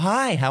 Oh,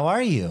 hi. How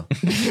are you?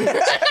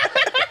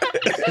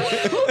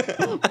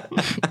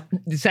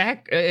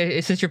 Zach,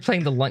 since you're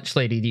playing the lunch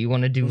lady, do you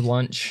want to do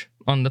lunch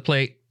on the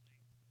plate?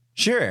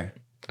 Sure.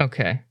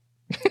 Okay.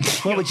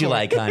 What would you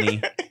like,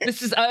 honey?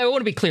 This is. I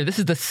want to be clear. This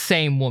is the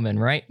same woman,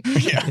 right?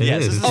 Yes,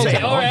 this is the Okay.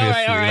 same. All right.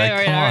 Obviously,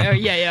 like, come on.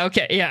 Yeah.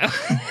 Okay. Yeah.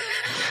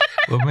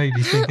 What made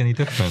you think any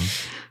different?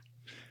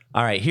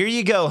 All right, here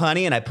you go,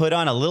 honey, and I put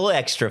on a little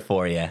extra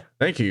for you.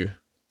 Thank you.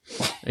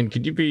 And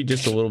could you be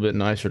just a little bit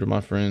nicer to my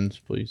friends,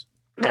 please?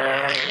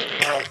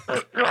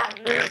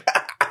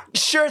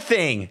 Sure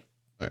thing.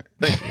 All right.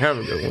 Thank you. Have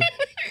a good one.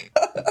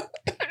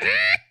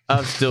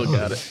 I've still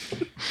got it.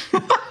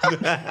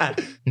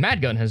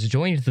 Madgun has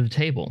joined the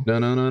table.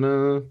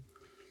 No.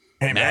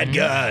 Hey, Mad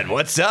Gun,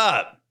 what's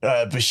up?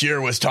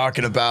 Bashir was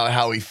talking about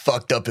how he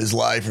fucked up his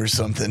life or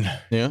something.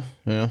 Yeah.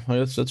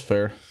 That's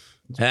fair.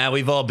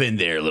 We've all been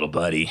there, little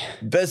buddy.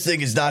 Best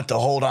thing is not to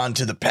hold on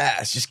to the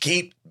past. Just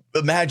keep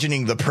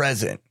imagining the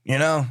present, you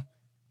know?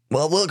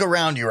 Well, look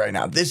around you right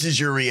now. This is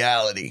your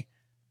reality.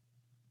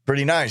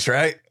 Pretty nice,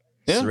 right?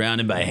 Yeah.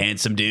 Surrounded by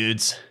handsome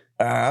dudes.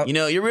 Uh, You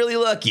know, you're really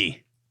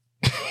lucky.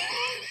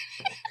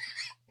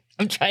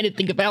 I'm trying to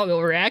think of how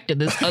he'll react to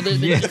this other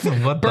than Yeah, just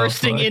what the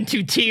bursting fuck?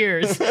 into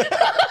tears.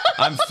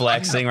 I'm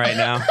flexing right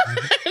now.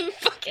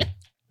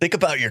 Think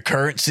about your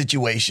current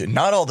situation,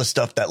 not all the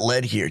stuff that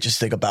led here. Just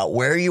think about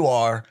where you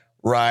are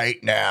right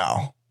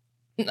now.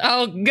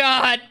 Oh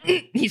God!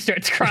 He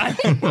starts crying.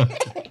 Hey,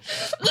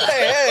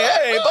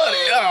 buddy.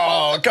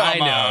 Oh, come I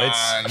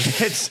know on.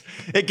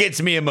 it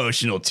gets me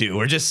emotional too.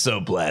 We're just so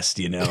blessed,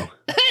 you know.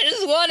 I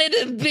just wanted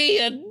to be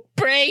a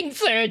brain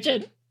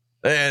surgeon.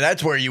 Yeah,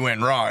 that's where you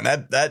went wrong.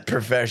 That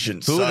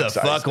profession Who the sucks.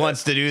 I fuck said.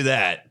 wants to do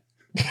that?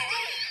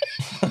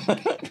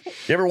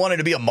 You ever wanted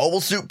to be a mobile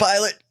suit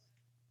pilot?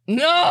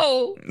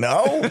 No. No?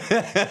 All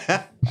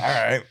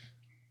right.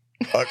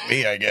 Fuck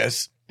me, I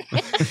guess.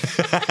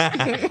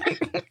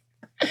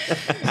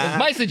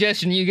 My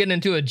suggestion: you get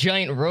into a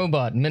giant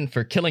robot meant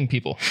for killing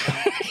people.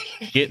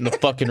 Get in the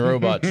fucking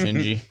robot,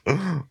 Shinji.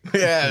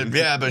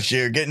 Yeah,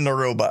 Bashir, get in the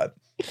robot.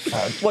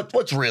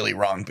 What's really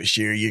wrong,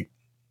 Bashir? You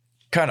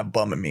kind of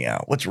bumming me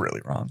out. What's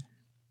really wrong?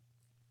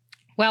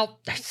 Well,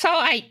 so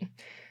I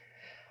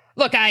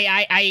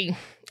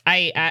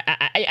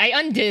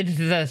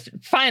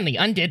finally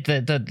undid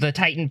the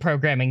Titan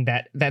programming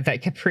that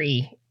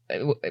Capri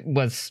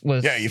was.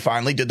 Yeah, you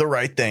finally did the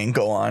right thing.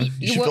 Go on.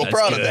 You should Well, feel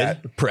proud of Good.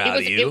 that. Proud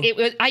of you. It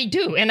was. I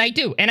do.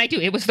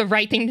 It was the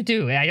right thing to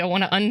do. I don't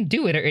want to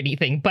undo it or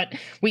anything. But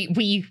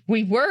we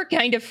were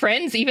kind of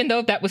friends, even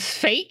though that was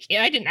fake.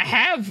 I didn't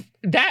have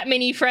that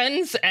many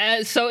friends,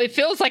 so it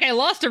feels like I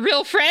lost a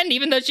real friend,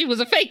 even though she was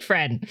a fake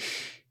friend.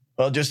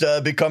 Well, just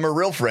become a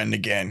real friend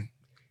again.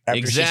 After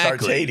she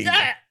starts Exactly. hating you.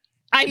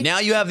 I'm. Now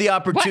you have the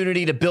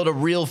opportunity to build a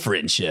real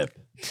friendship.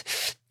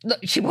 Look,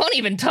 she won't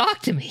even talk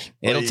to me.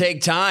 It'll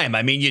take time.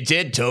 I mean, you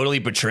did totally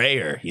betray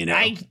her, you know.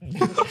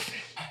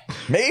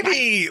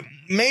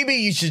 Maybe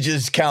you should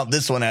just count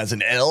this one as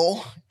an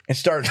L and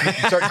start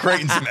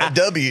creating some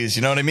W's.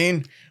 You know what I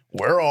mean?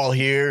 We're all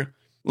here.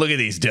 Look at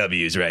these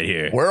W's right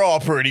here. We're all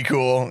pretty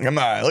cool. Come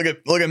on,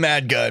 look at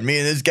Mad Gun. Me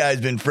and this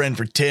guy's been friends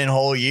for 10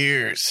 whole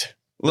years.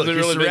 Look, Has it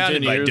you're really been surrounded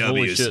 10 by years?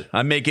 Holy W's. shit.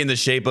 I'm making the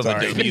shape of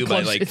Sorry. a It's W been by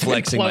close. like It's been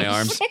flexing my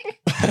close. arms.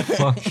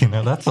 Fuck,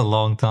 that's a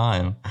long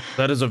time.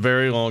 That is a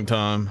very long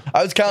time.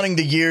 I was counting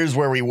the years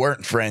where we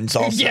weren't friends.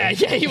 Also, Yeah,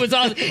 he was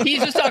on.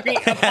 He's just talking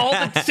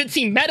since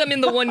he met him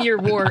in the 1 year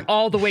war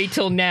all the way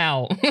till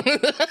now,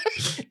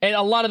 and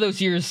a lot of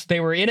those years they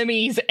were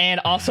enemies and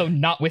also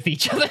not with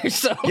each other.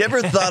 So You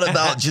ever thought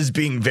about just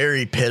being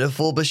very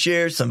pitiful,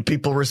 Bashir? Some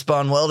people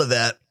respond well to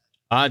that.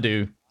 I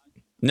do.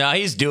 No,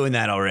 he's doing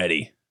that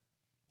already.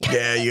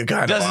 Yeah, you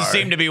kind of Doesn't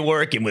seem to be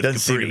working with doesn't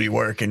seem to Capri. be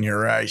working. You're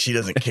right. She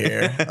doesn't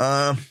care.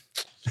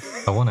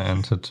 I want to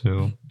enter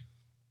too.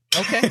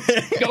 okay,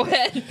 go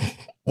ahead.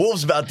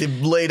 Wolf's about to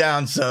lay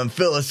down some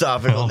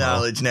philosophical Oh, no.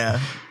 knowledge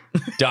now.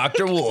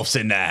 Dr. Wolf's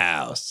in the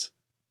house.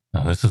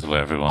 Oh, this is where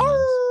everyone is.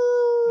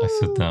 I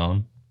sit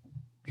down.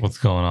 What's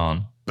going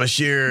on?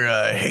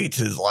 Bashir hates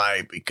his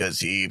life because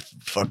he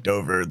fucked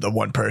over the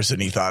one person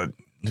he thought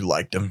who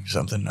liked him or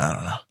something. I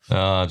don't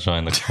know.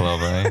 Join the club,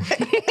 eh?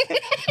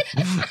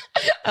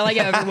 I like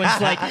how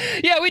everyone's like,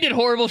 "Yeah, we did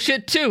horrible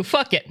shit too.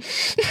 Fuck it."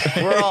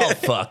 We're all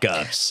fuck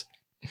ups.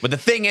 But the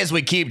thing is,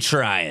 we keep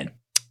trying.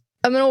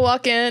 I'm gonna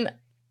walk in.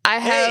 I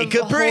have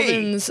Capri.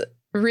 Holden's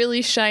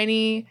really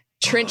shiny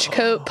trench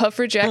coat,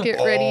 puffer jacket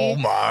ready. Oh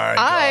my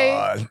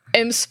I god.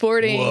 am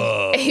sporting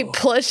Whoa. a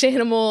plush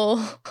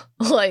animal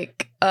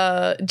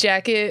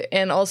jacket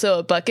and also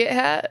a bucket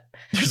hat.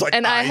 There's like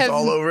and I eyes have-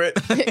 all over it.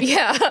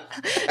 Yeah,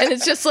 and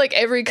it's just like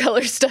every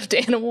color stuffed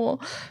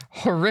animal.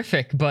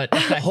 Horrific, but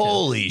effective.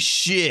 Holy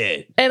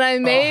shit. And I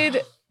made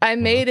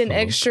an cool.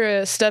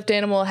 extra stuffed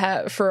animal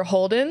hat for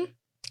Holden,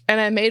 and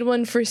I made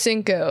one for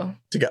Cinco.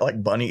 It's got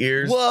like bunny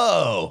ears.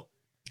 Whoa.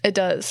 It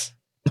does.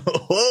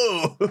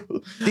 Whoa.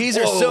 These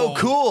are so Whoa.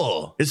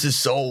 cool. This is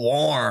so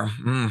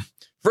warm.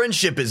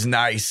 Friendship is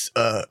nice.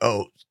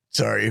 Oh,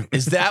 sorry.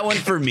 Is that one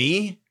for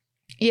me?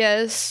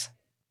 Yes.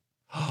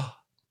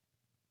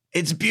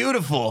 It's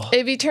beautiful.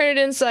 If you turn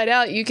it inside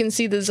out, you can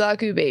see the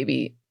Zaku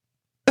baby.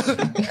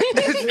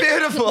 It's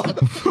beautiful.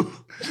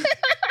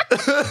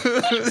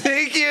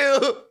 Thank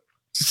you.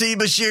 See,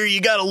 Bashir,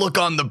 you got to look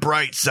on the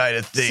bright side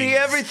of things. See,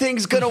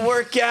 everything's gonna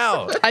work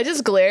out. I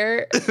just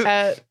glare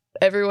at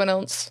everyone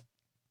else.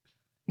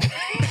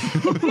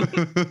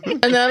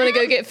 And then I'm going to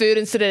go get food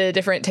and sit at a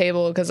different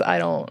table because I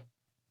don't.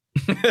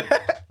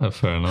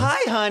 Fair enough.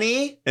 Hi,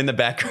 honey. In the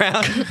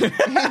background.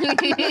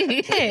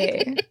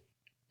 Hey,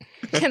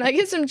 can I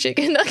get some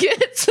chicken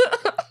nuggets?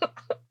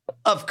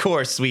 Of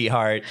course,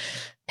 sweetheart.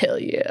 Hell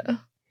yeah.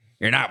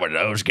 You're not one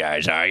of those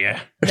guys, are you?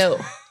 No.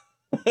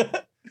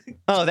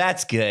 Oh,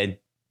 that's good.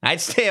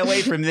 I'd stay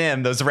away from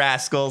them, those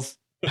rascals.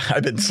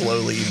 I've been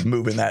slowly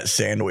moving that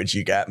sandwich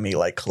you got me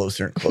like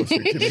closer and closer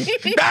to me.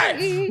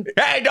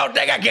 Hey, don't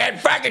think I can't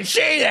fucking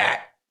see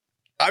that.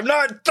 I'm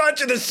not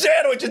touching the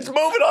sandwich. It's moving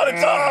on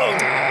its own.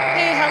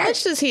 Hey, how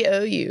much does he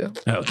owe you?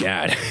 Oh,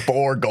 God.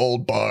 4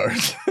 gold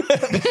bars.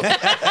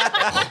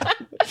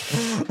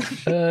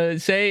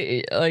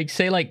 Say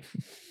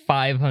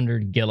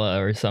 500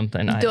 gilla or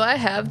something. Do I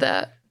have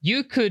that?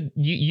 You could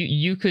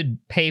you could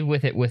pay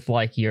with it with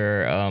like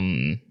your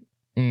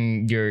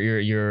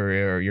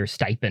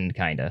stipend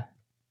kinda.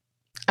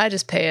 I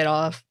just pay it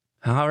off.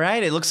 All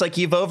right, it looks like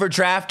you've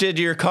overdrafted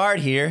your card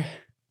here,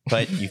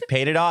 but you've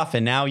paid it off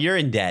and now you're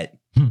in debt.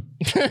 I'm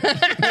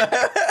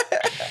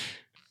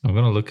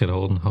gonna look at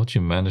Holden. How'd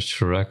you manage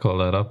to rack all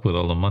that up with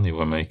all the money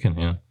we're making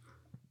here?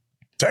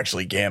 It's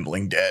actually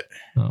gambling debt.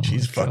 Oh my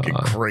She's fucking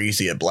God.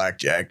 crazy at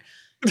blackjack.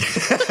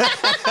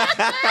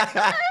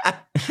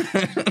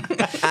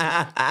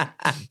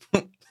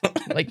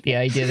 Like the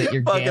idea that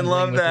you're Fucking gambling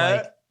love with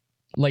that.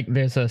 like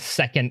there's a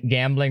second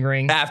gambling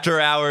ring. After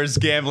hours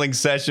gambling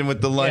session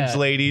with the lunch Yeah.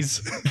 ladies.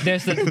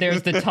 There's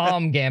the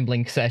Tom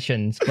gambling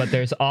sessions, but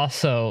there's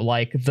also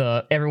like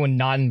the everyone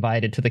not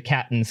invited to the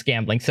captain's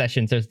gambling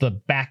sessions. There's the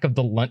back of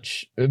the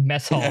lunch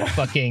mess hall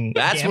fucking.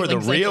 That's where the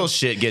gambling real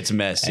sessions. shit gets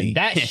messy. And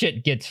that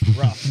shit gets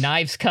rough.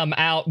 Knives come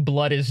out,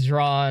 blood is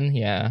drawn.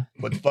 Yeah.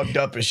 What's fucked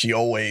up is she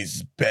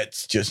always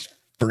bets just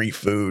free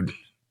food.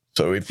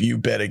 So if you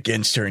bet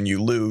against her and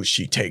you lose,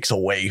 she takes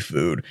away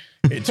food.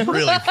 It's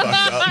really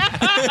fucked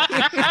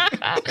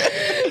up.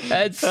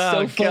 That's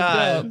so fucked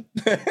up.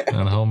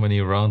 And how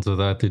many rounds of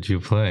that did you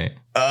play?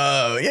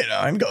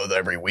 I go there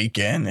every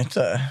weekend. It's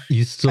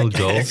You still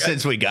go?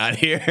 Since we got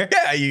here.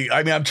 yeah.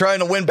 I'm trying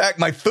to win back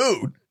my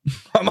food.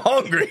 I'm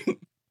hungry.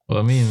 Well,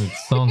 I mean, it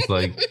sounds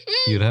like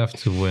you'd have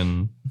to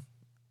win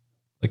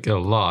like a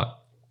lot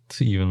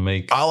to even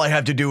make. All I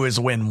have to do is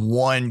win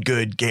one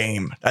good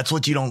game. That's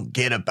what you don't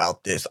get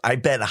about this. I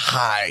bet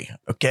high.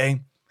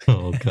 Okay.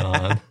 Oh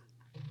God.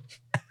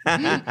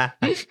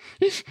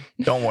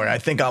 Don't worry. I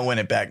think I'll win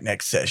it back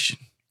next session.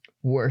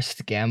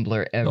 Worst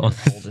gambler ever, Oh.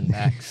 Holden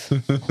Max.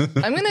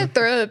 I'm going to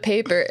throw a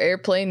paper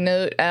airplane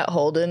note at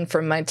Holden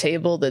from my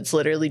table that's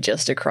literally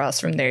just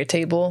across from their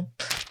table.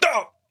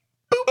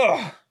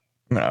 I'm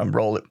gonna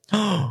unroll it.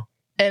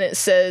 And it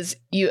says,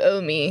 "You owe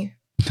me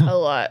a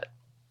lot."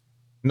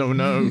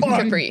 No.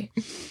 Capri.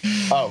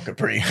 Oh,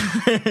 Capri.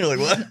 You're like,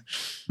 what?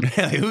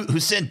 Who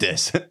sent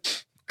this?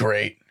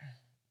 Great.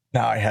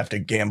 Now I have to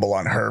gamble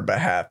on her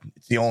behalf.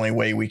 It's the only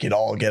way we could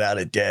all get out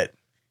of debt.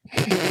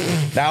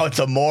 Now it's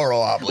a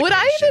moral obligation. Would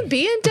I even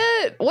be in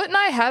debt? Wouldn't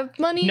I have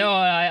money? No,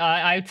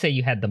 I'd say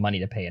you had the money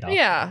to pay it off.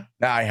 Yeah.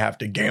 Now I have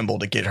to gamble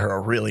to get her a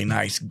really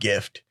nice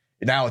gift.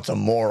 Now it's a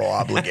moral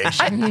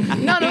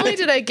obligation. Not only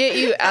did I get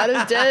you out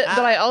of debt,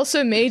 but I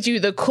also made you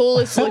the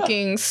coolest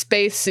looking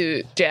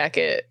spacesuit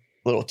jacket.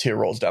 Little tear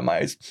rolls down my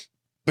eyes.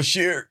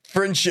 Bashir,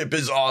 friendship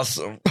is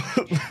awesome.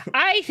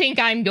 I think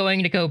I'm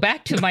going to go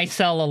back to my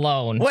cell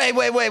alone. Wait.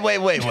 What?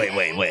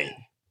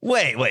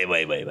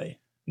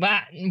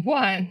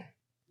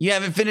 You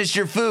haven't finished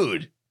your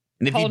food.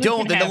 And if you Holden don't,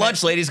 can then the have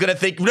lunch it. lady's going to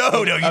think,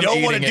 no, you I'm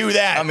don't want to eating do it.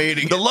 that. I'm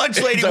eating The it.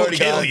 lunch lady It's will already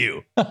kill gone.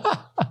 you.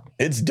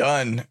 It's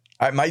done.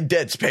 My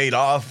debt's paid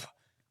off.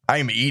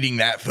 I'm eating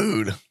that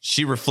food.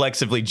 She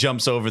reflexively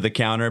jumps over the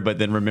counter, but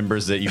then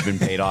remembers that you've been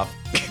paid off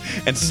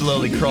and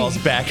slowly crawls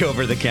back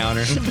over the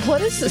counter.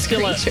 What is this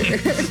creature?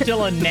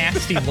 Still a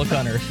nasty look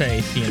on her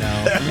face, you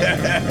know.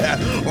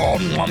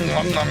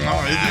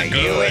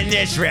 You in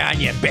this round,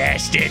 you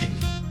bastard.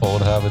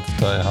 Old habits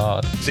die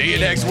hard. See you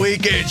next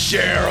weekend,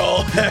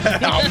 Cheryl.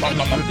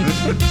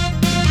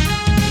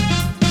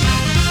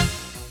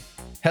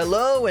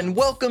 Hello and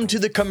welcome to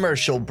the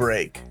commercial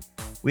break.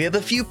 We have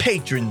a few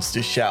patrons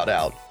to shout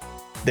out.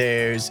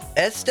 There's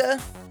Esta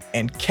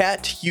and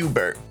Kat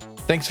Hubert.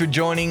 Thanks for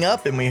joining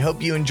up, and we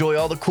hope you enjoy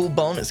all the cool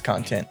bonus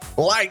content.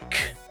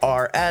 Like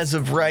our, as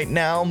of right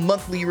now,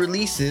 monthly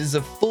releases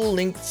of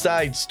full-length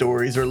side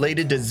stories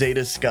related to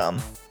Zeta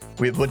Scum.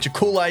 We have a bunch of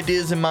cool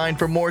ideas in mind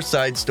for more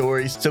side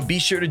stories, so be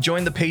sure to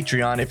join the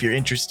Patreon if you're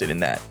interested in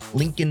that.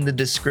 Link in the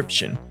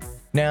description.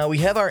 Now, we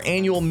have our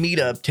annual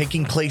meetup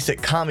taking place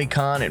at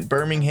Comic-Con in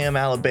Birmingham,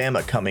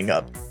 Alabama coming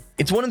up.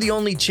 It's one of the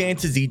only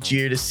chances each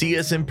year to see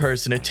us in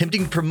person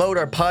attempting to promote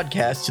our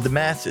podcast to the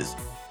masses.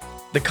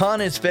 The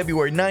con is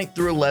February 9th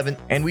through 11th,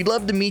 and we'd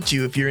love to meet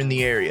you if you're in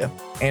the area.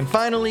 And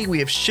finally, we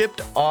have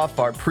shipped off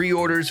our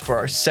pre-orders for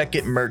our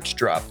second merch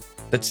drop.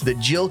 That's the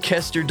Jill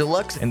Kester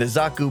Deluxe and the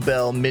Zaku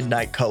Bell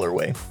Midnight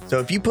colorway. So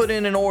if you put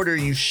in an order,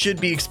 you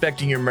should be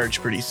expecting your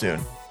merch pretty soon.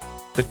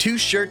 The 2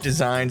 shirt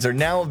designs are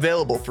now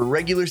available for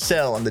regular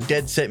sale on the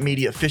Dead Set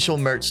Media official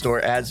merch store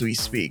as we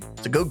speak.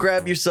 So go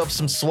grab yourself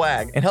some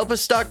swag and help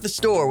us stock the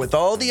store with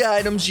all the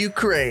items you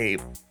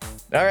crave.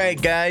 All right,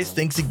 guys,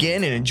 thanks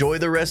again and enjoy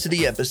the rest of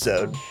the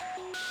episode.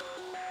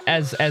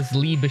 As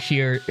Lee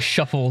Bashir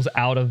shuffles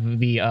out of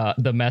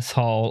the mess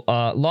hall,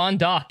 Lon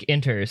Doc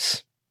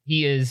enters.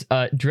 He is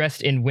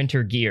dressed in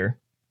winter gear.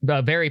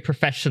 Very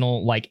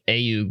professional, like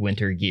AUG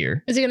winter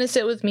gear. Is he gonna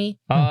sit with me?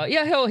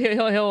 Yeah,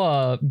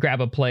 he'll grab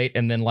a plate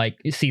and then like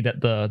see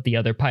that the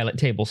other pilot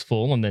table's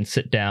full, and then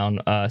sit down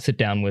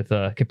with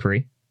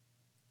Capri.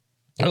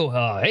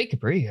 Oh, hey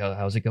Capri,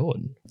 how's it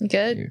going?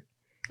 Good.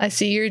 I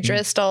see you're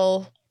dressed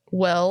all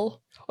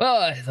well.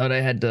 Well, I thought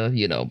I had to,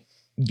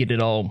 get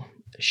it all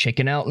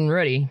shaken out and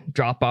ready.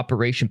 Drop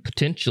operation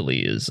potentially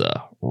is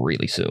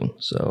really soon.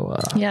 So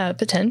yeah,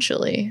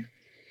 potentially.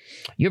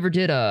 You ever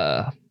did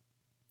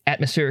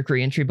atmospheric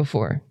reentry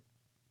before?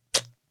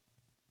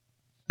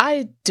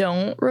 I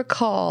don't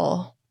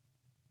recall.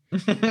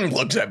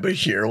 Looks at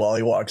Bashir while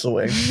he walks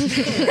away.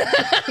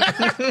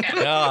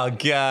 Oh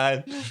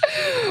God.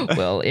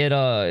 Well,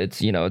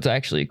 it's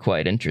actually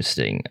quite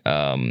interesting.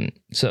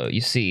 So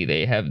you see,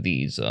 they have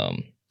these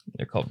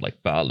they're called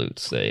like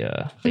balutes. They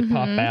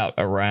pop out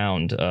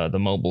around the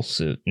mobile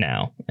suit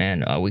now,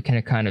 and we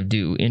can kind of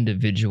do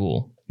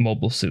individual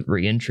mobile suit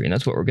reentry, and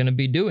that's what we're going to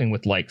be doing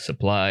with like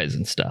supplies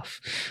and stuff.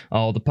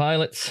 All the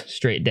pilots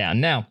straight down.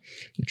 Now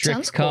the trick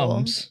Sounds cool.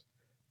 comes,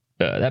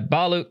 that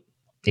balut,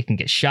 it can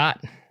get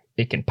shot,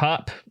 it can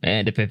pop,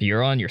 and if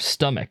you're on your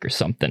stomach or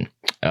something,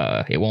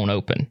 it won't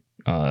open.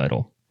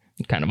 It'll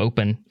kind of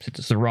open. If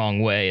it's the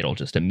wrong way, it'll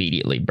just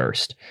immediately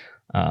burst,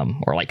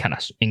 or like kind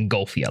of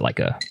engulf you like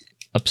a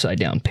upside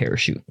down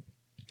parachute.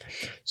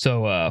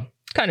 So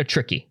kind of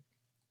tricky.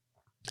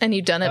 And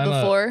you've done it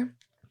before?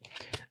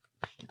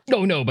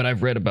 Oh no, but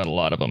I've read about a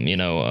lot of them.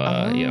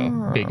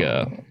 Big.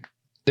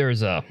 They're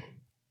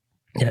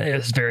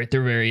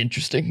very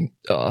interesting.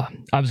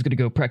 I was gonna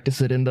go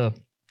practice it in the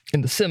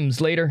Sims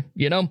later.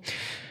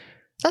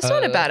 That's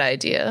not a bad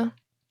idea.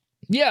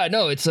 Yeah,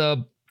 no, it's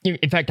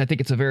in fact, I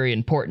think it's a very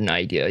important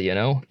idea.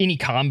 Any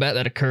combat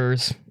that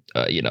occurs,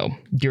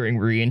 during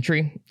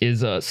reentry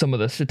is some of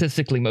the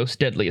statistically most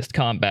deadliest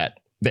combat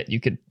that you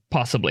could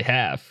possibly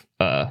have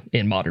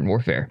in modern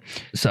warfare.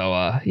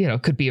 So,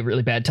 could be a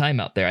really bad time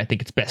out there. I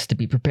think it's best to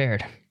be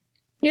prepared.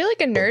 You're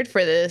like a nerd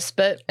for this,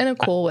 but in a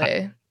cool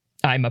way.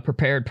 I'm a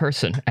prepared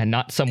person and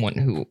not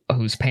someone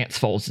whose pants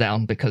falls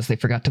down because they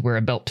forgot to wear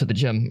a belt to the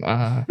gym.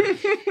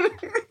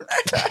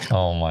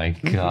 Oh my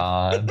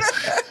God.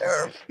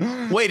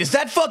 Wait, is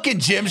that fucking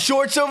gym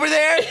shorts over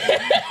there?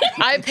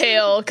 I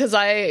pale because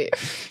I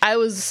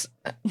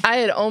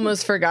had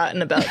almost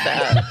forgotten about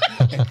that.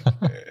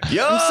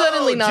 Yo, I'm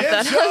suddenly not gym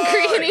that shorts!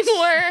 hungry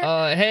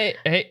anymore.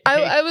 Hey.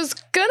 I was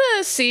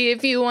gonna see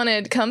if you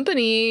wanted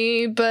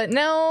company, but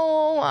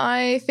now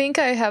I think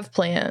I have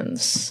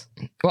plans.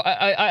 Well,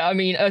 I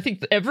mean, I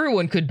think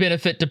everyone could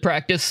benefit to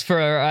practice for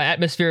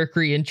atmospheric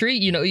reentry.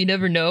 You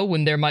never know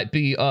when there might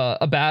be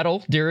a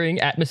battle during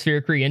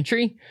atmospheric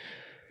reentry.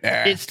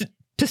 It's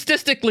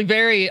statistically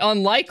very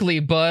unlikely,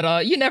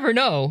 but you never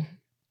know.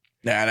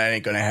 Nah, that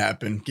ain't gonna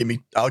happen.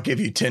 I'll give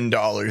you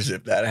 $10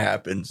 if that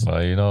happens.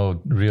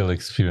 Well, real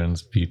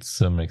experience beats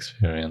some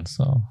experience,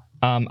 so.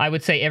 I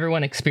would say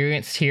everyone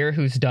experienced here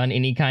who's done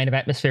any kind of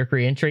atmospheric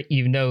reentry,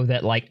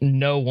 that like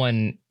no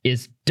one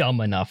is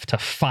dumb enough to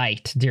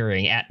fight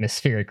during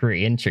atmospheric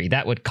reentry.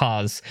 That would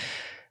cause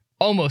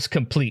almost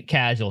complete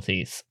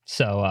casualties.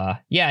 So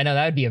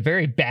that would be a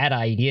very bad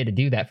idea to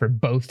do that for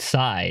both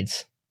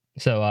sides.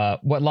 So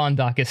what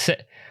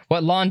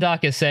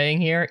Londoc is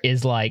saying here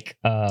is like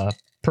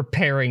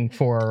preparing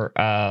for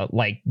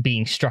like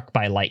being struck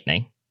by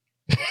lightning.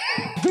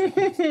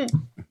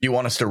 You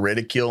want us to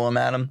ridicule him,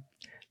 Adam?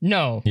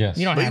 No. Yes.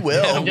 You don't We have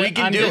will. to. We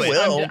can do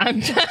it.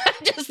 I'm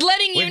just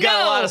letting you know. We've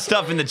got a lot of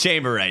stuff in the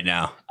chamber right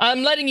now.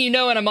 I'm letting you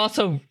know, and I'm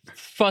also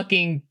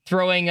fucking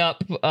throwing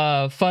up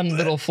fun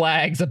little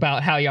flags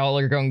about how y'all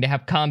are going to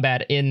have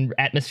combat in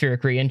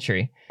atmospheric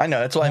reentry. I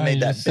know. That's why I made you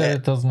that just said bet.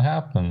 it doesn't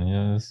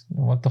happen.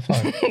 What the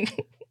fuck?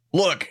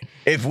 Look,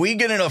 if we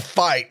get in a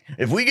fight,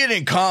 if we get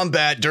in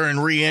combat during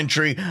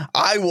re-entry,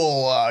 I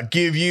will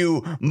give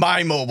you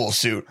my mobile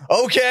suit.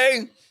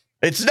 Okay?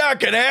 It's not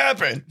going to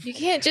happen. You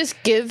can't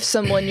just give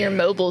someone your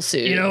mobile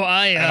suit. And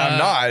I'm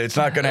not. It's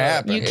not going to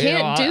happen. You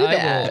can't do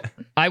that.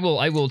 I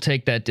will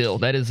take that deal.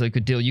 That is a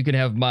good deal. You can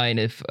have mine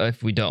if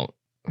we don't.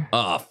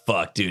 Oh,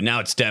 fuck, dude. Now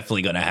it's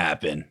definitely going to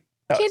happen.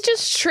 You can't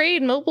just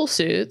trade mobile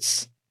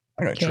suits.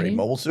 I'm going to trade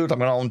mobile suits. I'm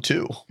going to own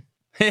 2.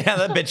 Yeah,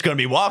 that bitch going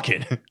to be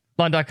walking.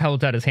 Londoc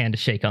holds out his hand to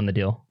shake on the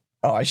deal.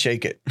 Oh, I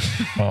shake it.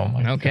 Oh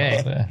my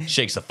Okay. God.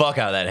 Shakes the fuck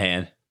out of that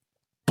hand.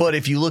 But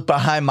if you look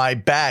behind my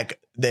back,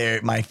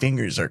 there, my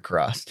fingers are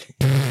crossed.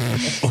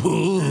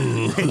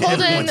 Holden,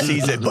 Everyone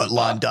sees it but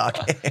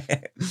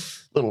Londoc.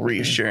 Little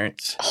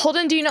reassurance.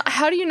 Holden,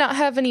 how do you not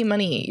have any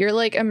money? You're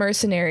like a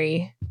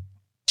mercenary.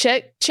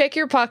 Check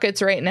your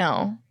pockets right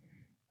now.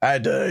 I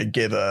had to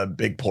give a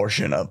big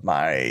portion of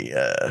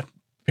my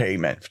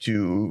payment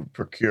to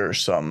procure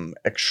some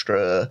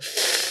extra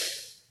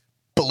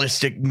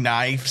ballistic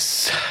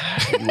knives.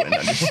 You wouldn't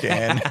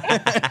understand.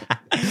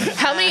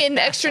 How many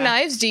extra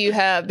knives do you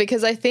have?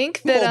 Because I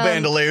think that Whole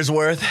bandoleer's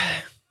worth.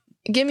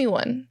 give me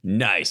one.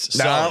 Nice.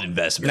 Solid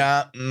investment.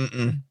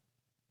 Nah.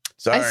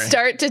 Sorry. I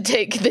start to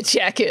take the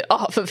jacket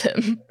off of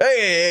him.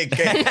 Hey.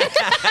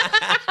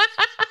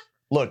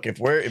 Look, if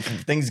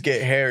things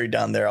get hairy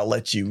down there, I'll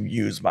let you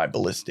use my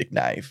ballistic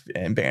knife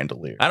and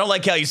bandolier. I don't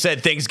like how you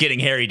said things getting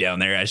hairy down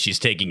there as she's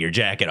taking your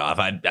jacket off.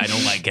 I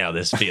don't like how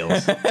this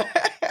feels.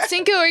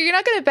 Cinco, are you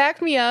not going to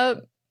back me up?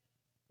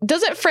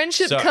 Doesn't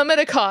friendship come at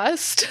a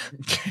cost?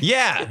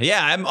 Yeah,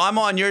 I'm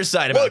on your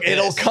side about Look, this.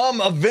 it'll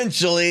come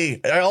eventually.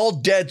 All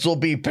debts will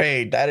be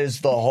paid. That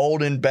is the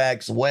holding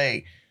back's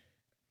way.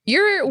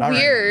 You're All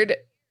weird, right.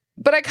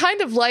 but I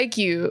kind of like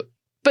you,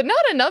 but not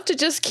enough to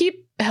just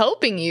keep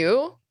helping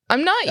you.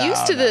 I'm not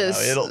used to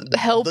this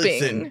helping.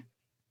 Listen,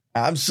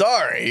 I'm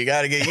sorry. You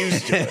got to get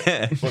used to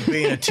it. What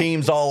being a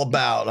team's all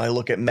about. I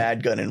look at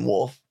Mad Gun and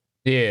Wolf.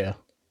 Yeah.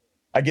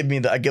 I give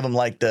him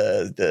like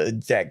the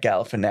Zach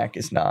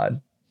Galifianakis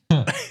nod.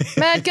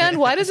 Mad Gun,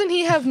 why doesn't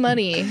he have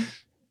money?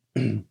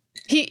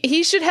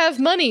 He should have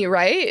money,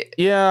 right?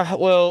 Yeah,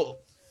 well,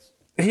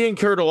 he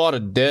incurred a lot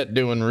of debt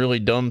doing really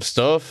dumb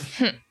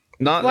stuff.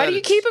 Not Why that do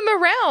you keep him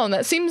around?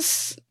 That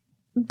seems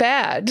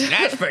bad.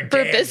 That's for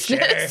for damn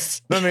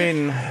business. I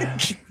mean,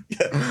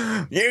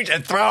 You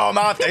should throw him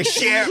off the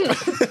ship.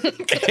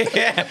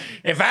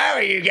 If I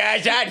were you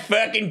guys, I'd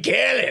fucking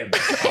kill him.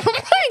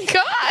 Oh my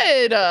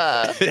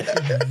god!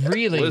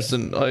 Really?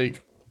 listen,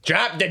 like,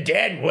 Drop the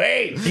dead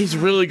weight. he's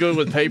really good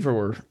with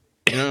paperwork.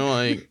 You know,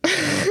 like,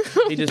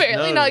 he just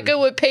Apparently not knows.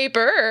 good with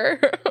paper.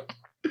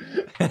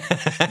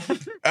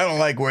 I don't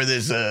like where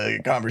this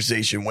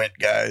conversation went,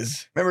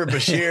 guys. Remember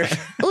Bashir?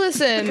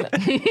 Listen,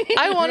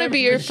 I want to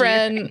be your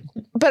friend,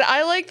 but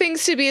I like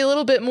things to be a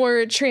little bit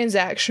more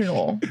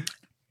transactional.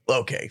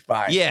 Okay,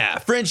 fine. Yeah,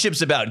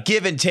 friendship's about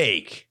give and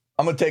take.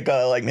 I'm gonna take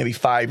like maybe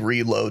 5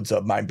 reloads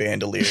of my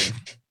bandolier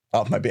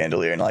off my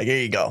bandolier, and like,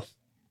 here you go.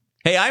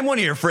 Hey, I'm one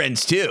of your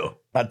friends too.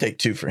 I'll take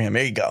 2 for him.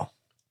 Here you go.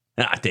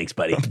 Thanks,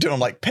 buddy. I'm doing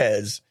like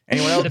Pez.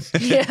 Anyone else?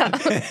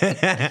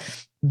 Yeah.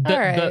 The, All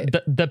right.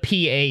 the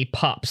PA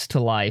pops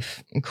to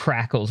life and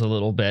crackles a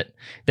little bit.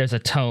 There's a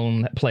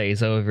tone that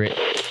plays over it.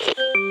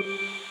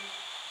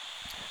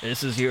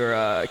 This is your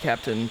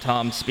Captain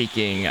Tom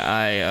speaking.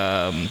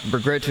 I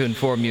regret to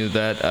inform you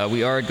that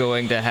we are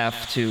going to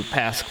have to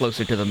pass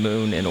closer to the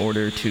moon in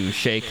order to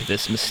shake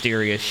this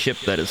mysterious ship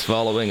that is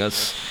following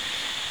us.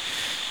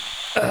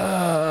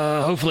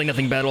 Hopefully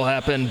nothing bad will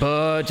happen,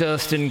 but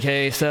just in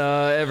case,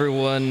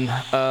 everyone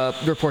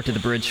report to the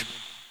bridge.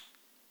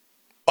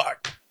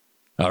 Fuck.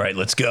 All right,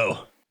 let's go.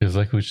 Feels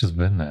like we've just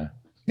been there.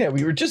 Yeah,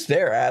 we were just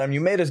there, Adam.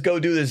 You made us go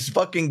do this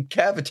fucking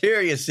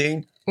cafeteria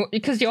scene, Well,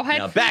 because y'all had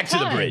Now free back to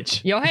the time.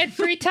 bridge. Y'all had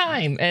free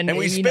time, and and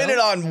we you spent know, it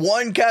on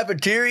one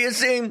cafeteria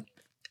scene.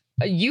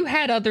 You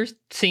had other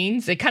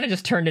scenes. It kind of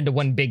just turned into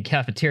one big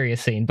cafeteria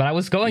scene. But I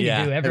was going Yeah.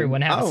 to do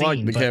everyone have I a scene.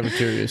 like the but-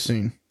 cafeteria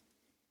scene.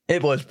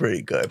 It was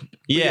pretty good.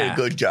 We did Yeah. a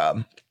good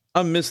job.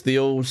 I miss the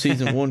old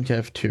season 1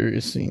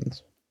 cafeteria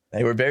scenes.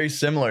 They were very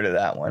similar to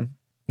that one.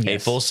 Hey,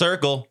 Yes. full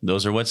circle.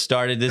 Those are what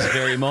started this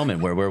very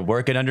moment where we're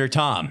working under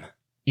Tom.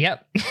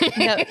 Yep.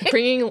 Yeah,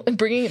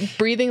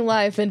 breathing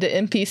life into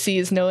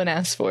NPCs no one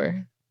asked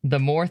for. The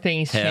more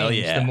things Hell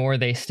change, yeah. the more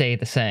they stay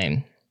the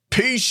same.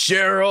 Peace,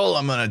 Cheryl.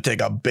 I'm gonna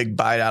take a big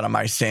bite out of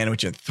my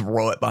sandwich and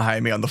throw it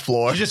behind me on the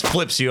floor. She just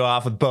flips you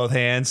off with both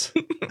hands.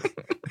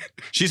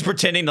 She's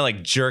pretending to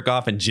like jerk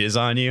off and jizz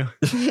on you.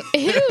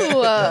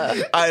 Ew.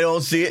 I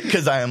don't see it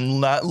because I am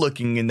not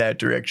looking in that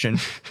direction.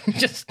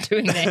 Just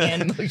doing the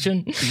hand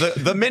motion.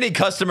 The many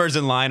customers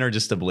in line are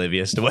just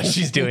oblivious to what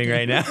she's doing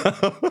right now.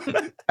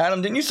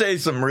 Adam, didn't you say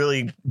some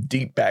really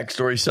deep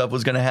backstory stuff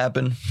was gonna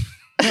happen?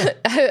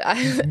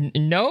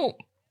 No,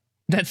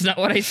 that's not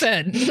what I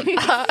said.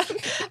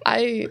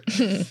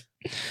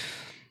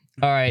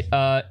 All right,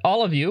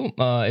 all of you,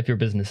 if your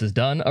business is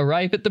done,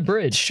 arrive at the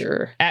bridge.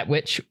 Sure. At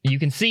which you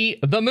can see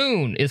the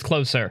moon is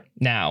closer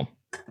now.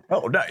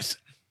 Oh, nice.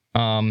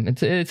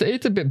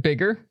 It's a bit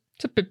bigger.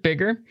 It's a bit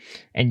bigger,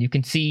 and you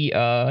can see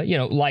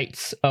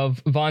lights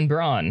of Von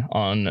Braun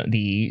on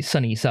the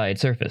sunny side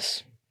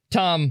surface.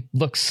 Tom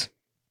looks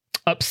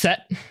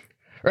upset.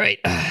 Right.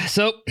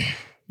 So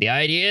the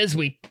idea is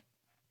we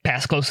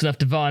pass close enough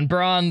to Von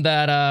Braun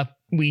that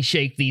we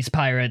shake these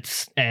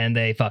pirates and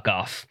they fuck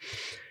off.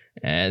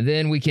 And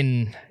then we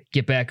can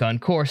get back on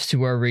course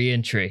to our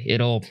re-entry.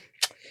 It'll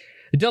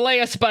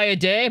delay us by a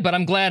day, but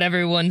I'm glad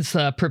everyone's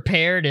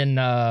prepared and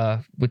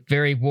with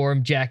very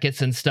warm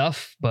jackets and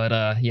stuff.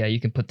 But yeah,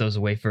 you can put those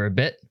away for a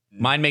bit.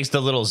 Mine makes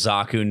the little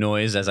Zaku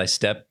noise as I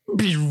step.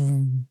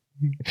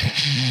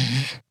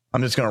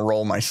 I'm just gonna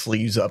roll my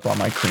sleeves up on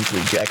my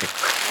crinkly jacket.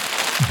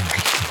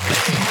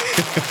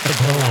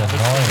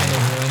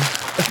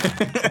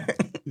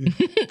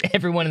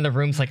 Everyone in the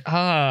room's like,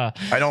 I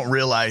don't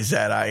realize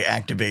that I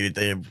activated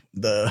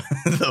the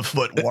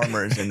foot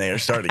warmers and they are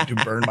starting to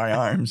burn my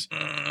arms.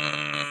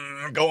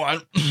 Go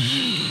on.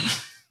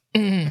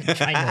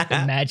 Trying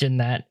to imagine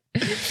that.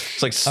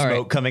 It's like All smoke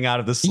right. coming out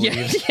of the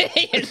sleeves.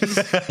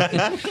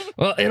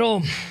 Well,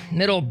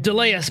 it'll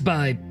delay us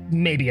by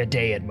maybe a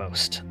day at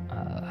most.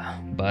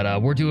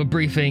 But we'll do a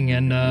briefing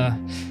and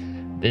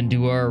then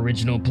do our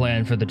original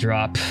plan for the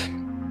drop.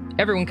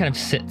 Everyone kind of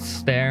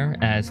sits there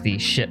as the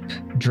ship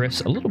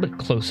drifts a little bit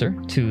closer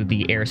to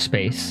the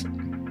airspace.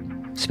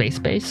 Space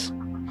base?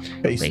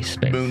 Space.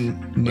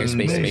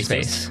 Moon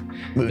Space.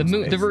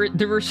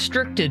 The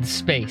restricted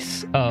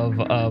space of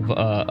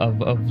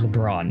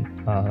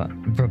LeBron.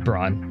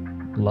 LeBron.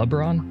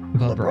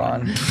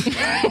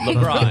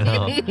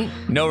 LeBron.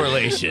 No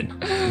relation.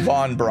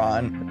 Von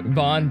Braun.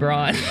 Von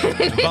Braun.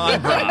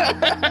 Von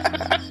Braun.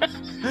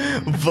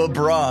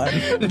 Vabron.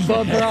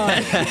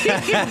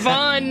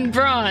 Von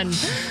Braun.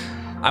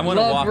 I want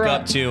to Love walk Braun.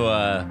 up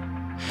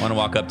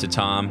to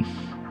Tom.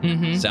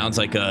 Mm-hmm. Sounds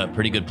like a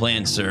pretty good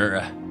plan,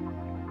 sir.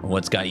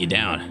 What's got you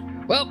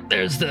down? Well,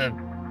 there's the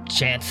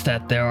chance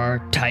that there are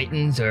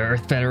Titans or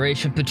Earth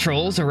Federation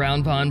patrols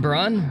around Von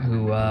Braun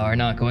who are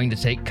not going to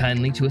take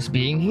kindly to us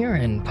being here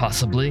and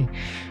possibly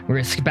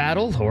risk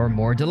battle or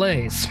more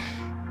delays.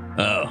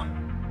 Oh,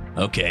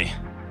 okay.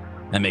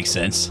 That makes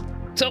sense.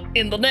 So,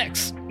 in the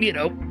next,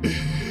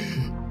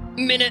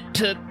 minute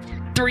to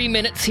 3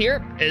 minutes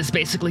here is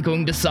basically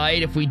going to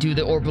decide if we do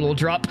the orbital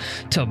drop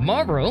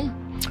tomorrow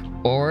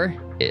or,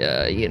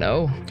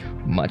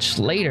 much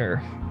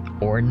later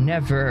or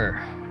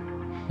never.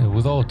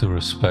 With all due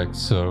respect,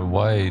 sir,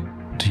 why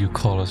do you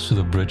call us to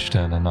the bridge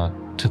then and not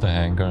to the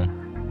hangar?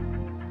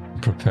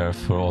 Prepare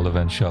for all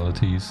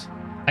eventualities.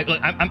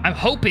 I'm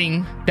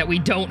hoping that we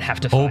don't have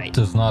to Hope fight.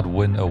 does not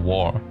win a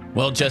war.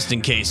 Well, just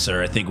in case,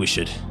 sir, I think we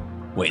should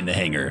wait in the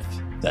hangar if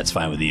that's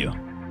fine with you.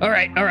 All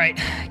right.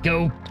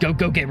 Go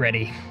get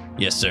ready.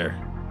 Yes, sir.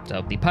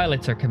 So the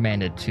pilots are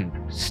commanded to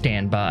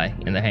stand by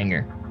in the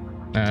hangar.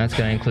 That's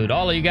going to include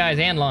all of you guys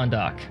and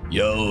Londoc.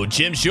 Yo,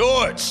 Jim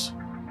Shorts!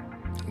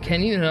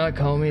 Can you not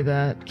call me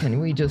that? Can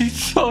we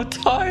just... So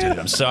tired. Dude,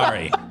 I'm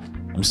sorry.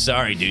 I'm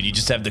sorry, dude. You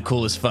just have the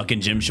coolest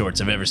fucking gym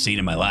shorts I've ever seen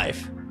in my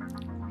life.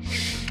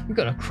 I'm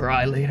gonna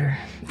cry later.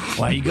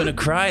 Why are you gonna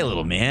cry,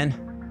 little man?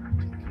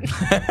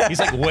 He's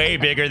like way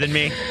bigger than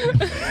me.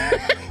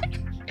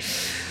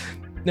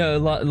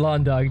 No,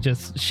 Londog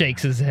just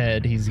shakes his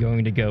head. He's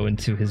going to go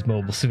into his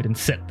mobile suit and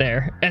sit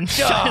there and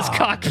shut his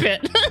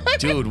cockpit.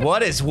 Dude,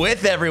 what is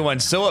with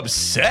everyone so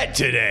upset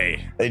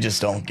today? They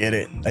just don't get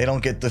it. They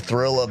don't get the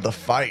thrill of the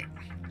fight.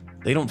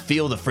 They don't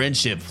feel the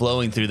friendship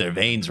flowing through their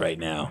veins right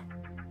now.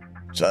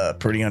 It's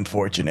pretty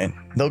unfortunate.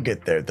 They'll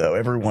get there, though.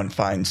 Everyone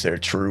finds their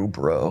true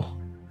bro.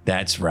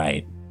 That's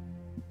right.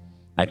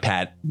 I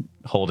pat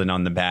Holden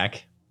on the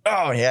back.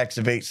 Oh, he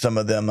activates some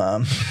of them,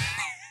 some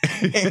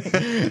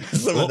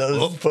of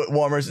those foot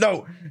warmers.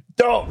 No,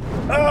 don't.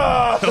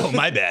 Oh,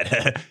 my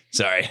bad.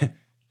 Sorry.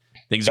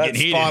 Things are That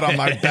getting spot heated. on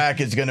my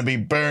back is going to be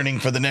burning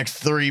for the next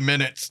 3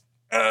 minutes.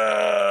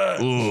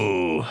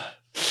 Ooh.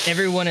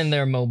 Everyone in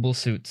their mobile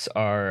suits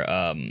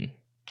are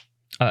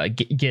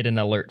get an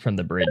alert from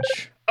the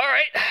bridge. All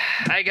right,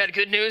 I got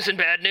good news and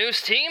bad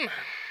news, team.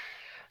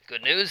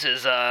 Good news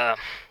is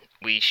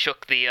we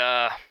shook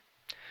the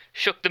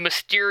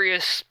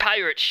mysterious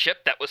pirate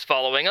ship that was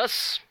following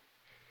us.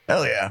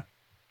 Hell yeah.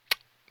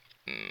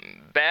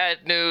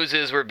 Bad news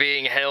is we're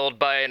being held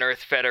by an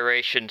Earth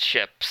Federation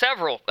ship.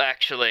 Several,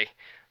 actually,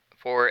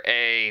 for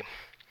a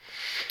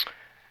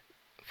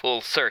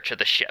full search of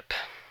the ship.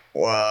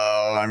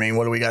 Well, I mean,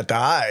 what do we got to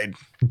hide?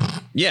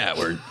 Yeah,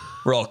 we're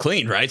all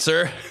clean, right,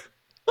 sir?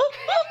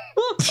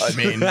 I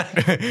mean,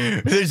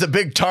 there's a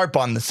big tarp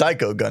on the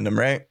Psycho Gundam,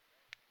 right?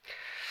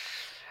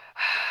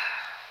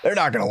 They're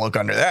not going to look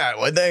under that,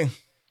 would they?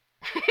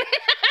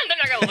 They're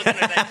not gonna look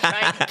under that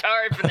giant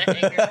tarp in the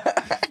hangar.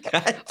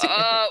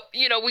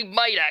 We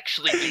might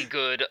actually be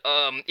good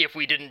if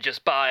we didn't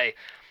just buy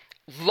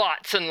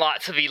lots and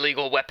lots of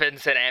illegal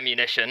weapons and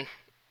ammunition.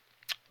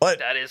 What?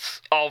 That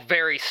is all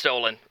very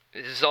stolen.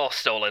 It is all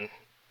stolen.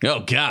 Oh,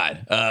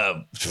 God.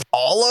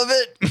 All of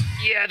it?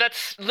 Yeah,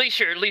 that's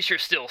Leisure. Leisure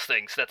steals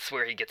things. That's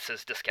where he gets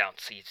his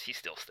discounts. He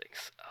steals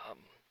things.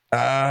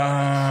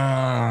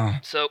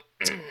 So,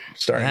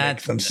 Starting to make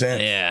some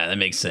sense. Yeah, that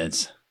makes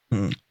sense.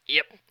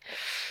 yep.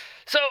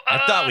 So, I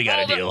thought we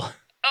got a deal.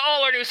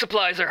 All our new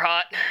supplies are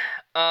hot.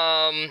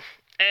 And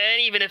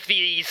even if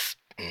these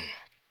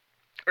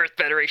Earth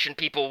Federation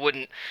people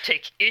wouldn't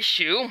take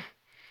issue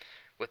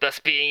with us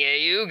being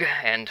Ayug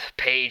and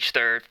page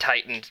their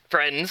Titan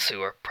friends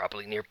who are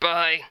probably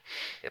nearby,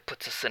 it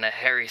puts us in a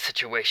hairy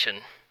situation.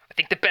 I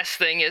think the best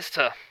thing is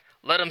to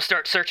let them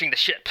start searching the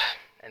ship,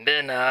 and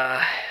then,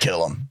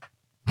 Kill them.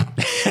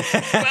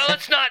 well,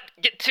 let's not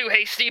get too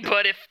hasty,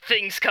 but if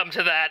things come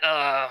to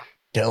that,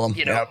 Kill them.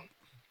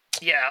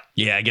 yeah.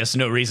 Yeah, I guess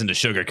no reason to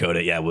sugarcoat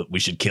it. Yeah, we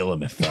should kill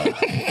him if...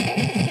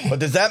 But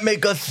does that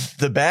make us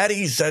the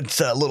baddies? That's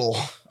a little...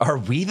 Are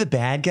we the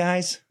bad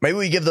guys? Maybe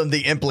we give them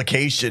the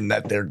implication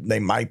that they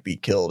might be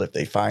killed if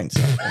they find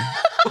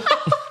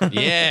something.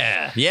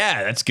 Yeah,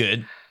 that's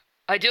good.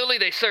 Ideally,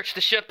 they search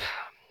the ship,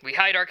 we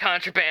hide our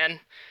contraband,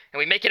 and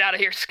we make it out of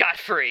here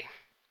scot-free.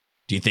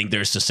 Do you think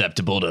they're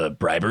susceptible to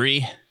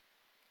bribery?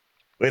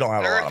 We don't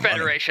have a lot Earth of money.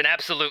 Federation,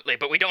 absolutely,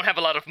 but we don't have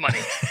a lot of money.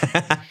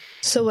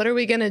 So what are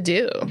we gonna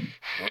do?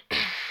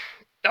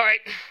 All right,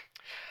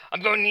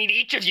 I'm going to need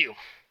each of you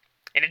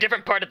in a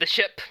different part of the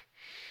ship,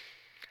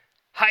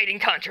 hiding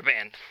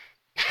contraband.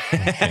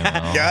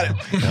 Got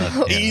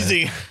it.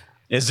 Easy.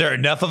 Is there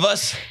enough of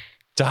us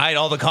to hide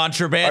all the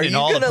contraband Are in you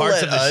all the gonna parts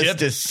let of the us ship?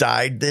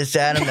 decide this,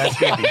 Adam? That's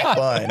gonna be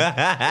fun.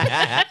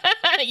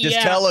 Just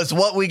Yeah. tell us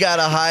what we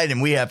gotta hide,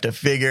 and we have to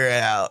figure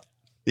it out.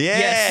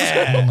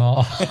 Yeah. No.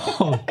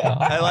 Oh, God.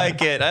 I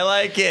like it. I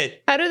like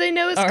it. How do they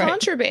know it's All right.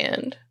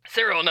 contraband?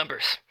 Serial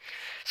numbers.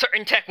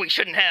 Certain tech we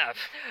shouldn't have.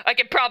 I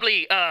could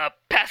probably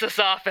pass us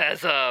off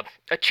as a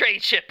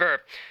trade ship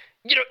or...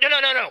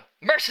 No.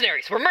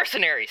 Mercenaries. We're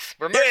mercenaries.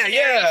 We're mercenaries.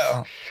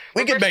 Yeah.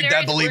 We We're can make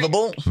that mercenaries.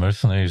 believable.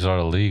 Mercenaries are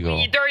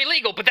illegal. They're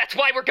illegal, but that's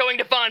why we're going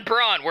to Von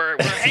Braun. We're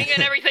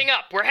hanging everything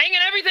up. We're hanging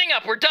everything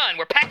up. We're done.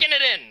 We're packing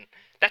it in.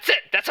 That's it.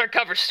 That's our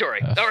cover story.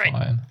 That's All right.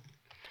 fine.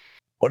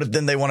 What if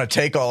then they want to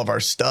take all of our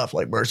stuff?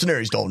 Like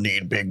mercenaries don't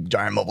need big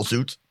giant mobile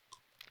suits.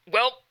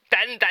 Well,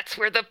 then that's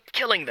where the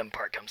killing them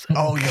part comes in.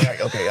 Oh, you're right.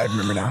 Okay, I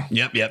remember now.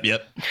 Yep.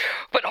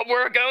 But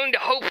we're going to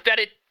hope that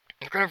it...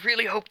 We're going to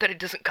really hope that it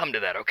doesn't come to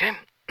that, okay?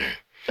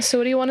 So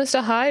what do you want us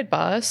to hide,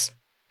 boss?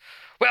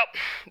 Well,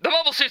 the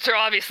mobile suits are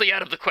obviously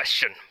out of the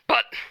question,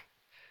 but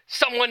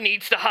someone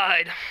needs to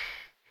hide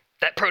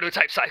that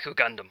prototype Psycho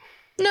Gundam.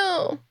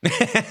 No,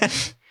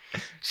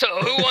 So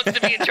who wants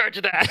to be in charge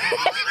of that?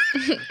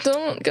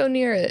 don't go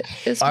near it.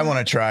 It's I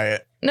want to try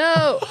it.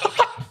 no,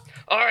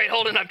 All right,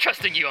 Holden, I'm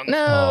trusting you on this. Oh,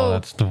 no.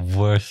 that's the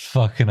worst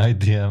fucking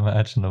idea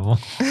imaginable.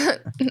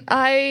 Can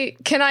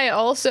I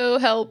also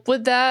help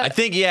with I that?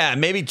 think,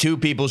 maybe 2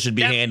 people should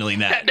be handling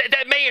that.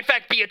 That may, in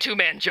fact, be a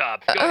 2-man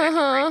job. Go ahead,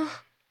 Capri.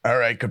 All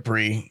right,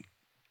 Capri.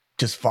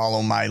 Just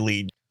follow my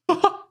lead.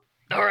 All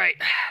right.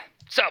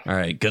 So, All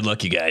right. Good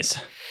luck, you guys.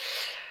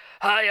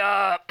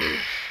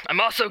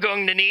 I'm also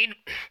going to need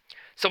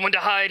someone to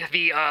hide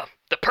the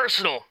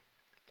personal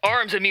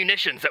arms and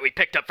munitions that we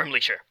picked up from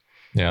Leisure.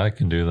 Yeah, I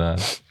can do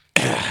that.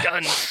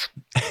 Guns.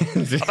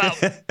 About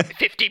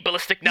 50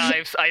 ballistic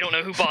knives. I don't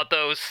know who bought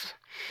those.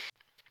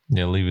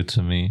 Yeah, leave it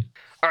to me.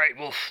 All right,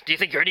 Wolf, do you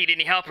think you need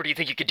any help, or do you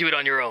think you could do it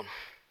on your own?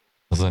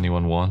 Does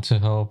anyone want to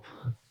help?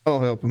 I'll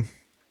help him.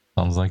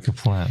 Sounds like a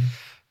plan.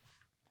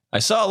 I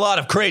saw a lot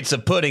of crates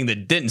of pudding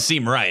that didn't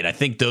seem right. I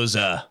think those,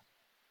 gonna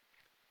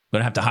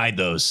have to hide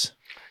those.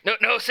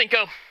 No,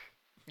 Cinco.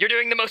 You're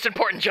doing the most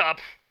important job.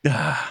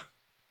 I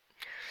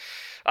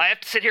have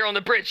to sit here on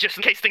the bridge just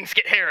in case things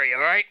get hairy, all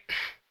right?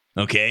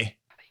 Okay.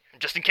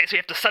 Just in case we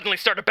have to suddenly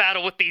start a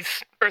battle with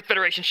these Earth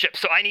Federation ships.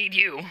 So I need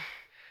you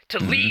to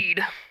lead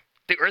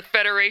the Earth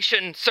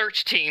Federation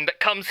search team that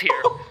comes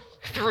here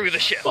through the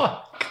ship.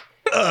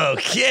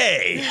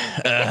 Okay.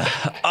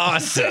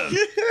 Awesome.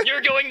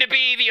 You're going to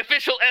be the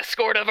official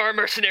escort of our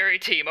mercenary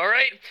team, all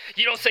right?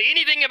 You don't say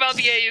anything about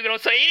the AU, you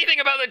don't say anything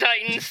about the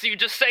Titans. You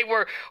just say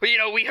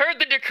we heard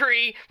the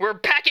decree, we're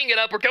packing it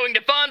up, we're going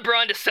to Von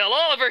Braun to sell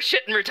all of our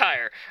shit and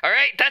retire. All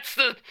right? That's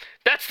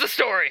the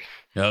story.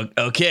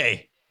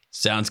 Okay.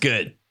 Sounds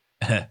good.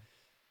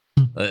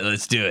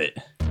 Let's do it.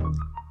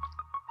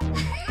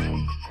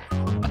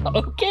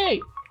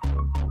 Okay.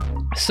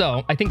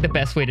 So, I think the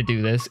best way to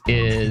do this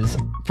is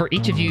for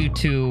each of you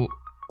to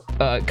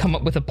come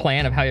up with a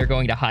plan of how you're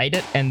going to hide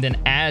it, and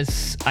then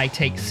as I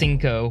take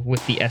Cinco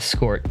with the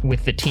escort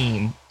with the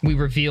team, we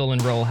reveal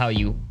and roll how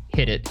you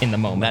hit it in the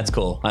moment. That's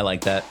cool. I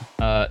like that.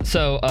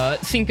 So,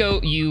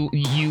 Cinco,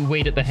 you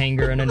wait at the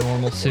hangar in a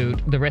normal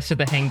suit. The rest of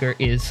the hangar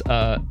is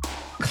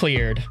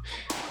cleared.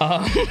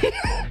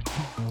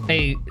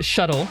 A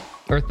shuttle,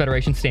 Earth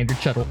Federation standard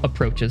shuttle,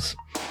 approaches.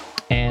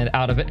 And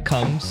out of it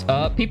comes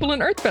people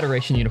in Earth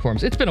Federation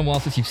uniforms. It's been a while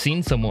since you've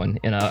seen someone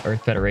in a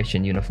Earth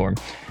Federation uniform.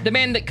 The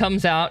man that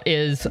comes out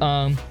is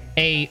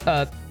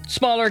a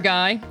smaller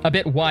guy, a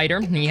bit wider.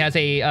 He has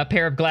a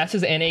pair of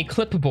glasses and a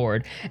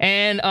clipboard.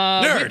 And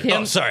Nerd. with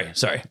him,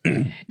 Sorry.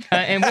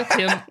 and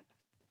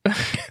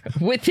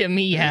with him,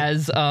 he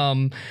has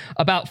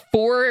about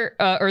 4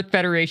 Earth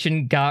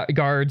Federation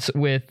guards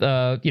with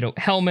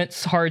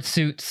helmets, hard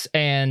suits,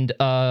 and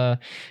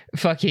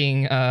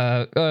fucking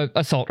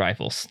assault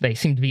rifles. They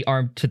seem to be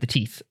armed to the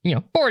teeth.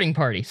 Boarding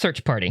party,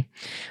 search party.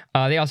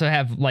 They also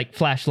have like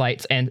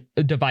flashlights and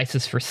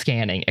devices for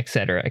scanning,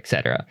 etc.,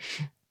 etc.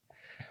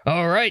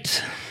 All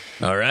right.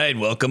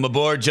 Welcome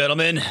aboard,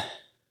 gentlemen.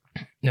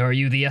 Are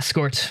you the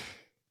escort?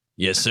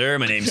 Yes, sir.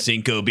 My name's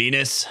Cinco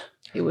Venus.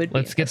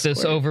 Let's get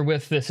this over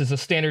with. This is a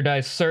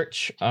standardized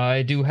search.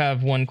 I do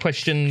have one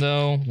question,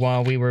 though.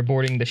 While we were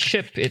boarding the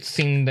ship, it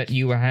seemed that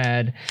you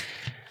had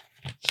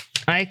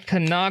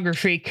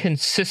iconography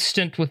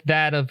consistent with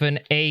that of an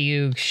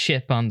AU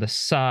ship on the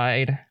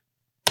side.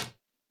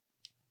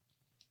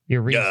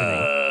 Your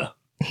reasoning.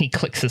 He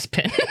clicks his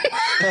pen.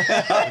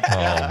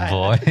 Oh,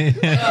 boy.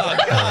 Oh,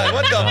 God,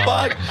 what the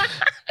fuck?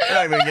 They're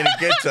not even going to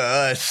get to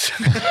us.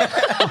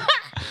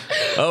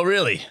 Oh,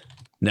 really?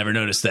 Never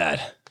noticed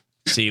that.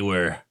 See,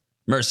 we're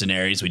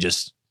mercenaries. We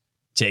just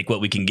take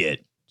what we can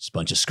get. Just a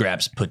bunch of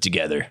scraps put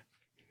together.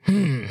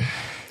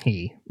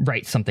 He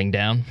writes something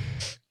down.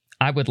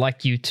 I would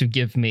like you to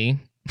give me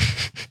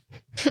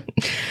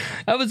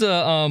That was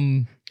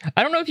a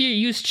I don't know if you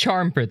used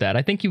charm for that.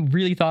 I think you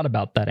really thought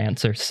about that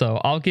answer. So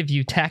I'll give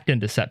you tact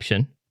and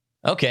deception.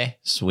 Okay,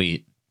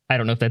 sweet. I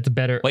don't know if that's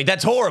better. Wait,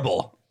 that's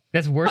horrible.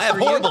 That's worse. I have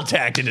for you? horrible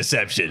tact and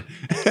deception.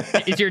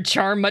 Is your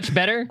charm much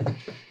better?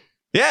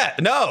 Yeah,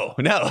 no.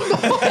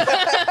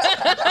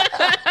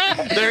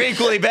 They're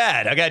equally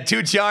bad. I got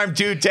 2 charm,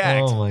 2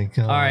 tact. Oh my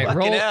god. All right,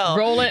 Fucking hell.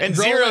 roll it. And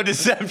roll 0 it.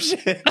 deception.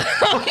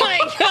 Oh my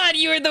god,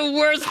 you are the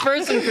worst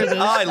person for this. Oh,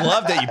 I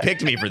love that you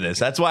picked me for this.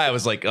 That's why I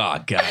was like, oh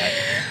god.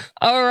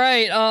 All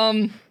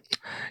right,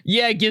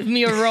 yeah, give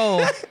me a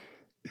roll. All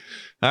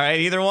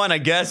right, either one, I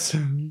guess.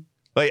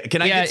 Wait,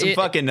 can I get some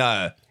fucking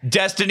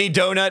Destiny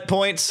donut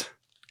points?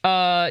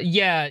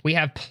 Yeah, we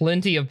have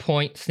plenty of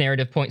points,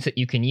 narrative points that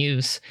you can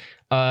use.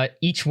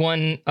 Each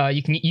one,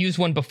 you can use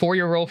one before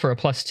your roll for a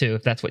 +2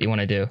 if that's what you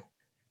want to do.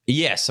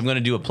 Yes, I'm going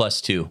to do a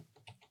 +2.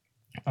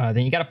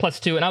 Then you got a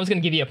 +2, and I was going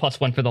to give you a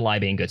 +1 for the lie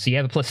being good, so you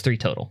have a +3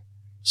 total.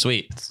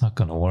 Sweet. It's not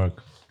gonna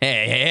work.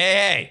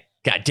 Hey.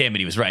 God damn it,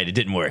 he was right. It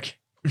didn't work.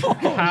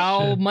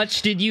 How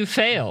much did you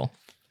fail?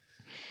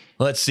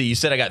 Let's see. You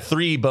said I got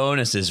 3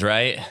 bonuses,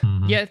 right?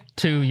 Yeah,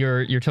 to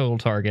your total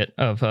target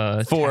of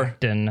 4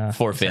 tact and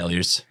 4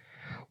 failures.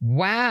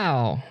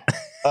 Wow.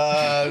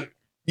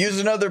 Use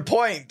another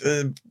point.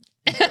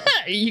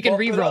 You can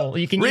re-roll.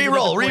 You can use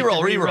Re-roll, another point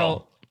to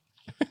re-roll.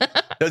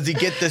 Does he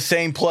get the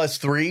same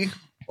 +3,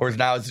 or is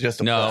now it's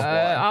just a No.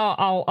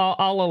 +1?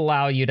 I'll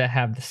allow you to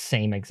have the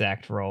same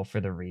exact roll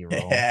for the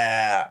re-roll.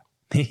 Yeah.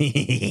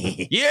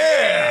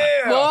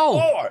 Yeah. Whoa.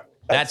 4.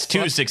 That's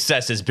 2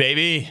 successes,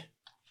 baby.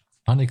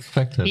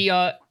 Unexpected. He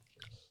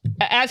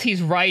as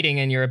he's writing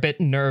and you're a bit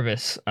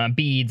nervous,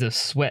 beads of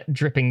sweat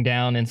dripping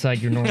down inside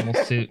your normal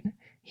suit.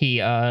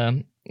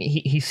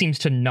 He seems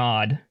to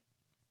nod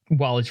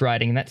while he's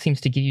writing, and that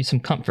seems to give you some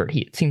comfort.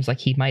 It seems like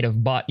he might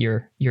have bought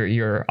your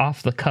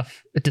off the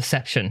cuff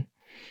deception.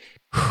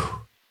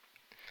 Zingo,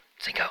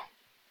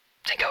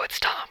 it's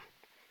Tom.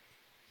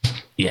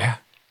 Yeah.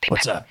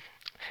 What's up?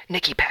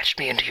 Nikki patched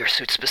me into your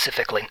suit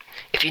specifically.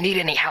 If you need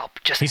any help,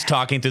 He's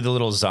talking through the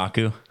little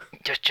Zaku.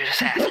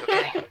 just ask,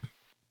 okay?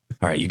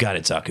 All right, you got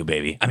it, Zaku,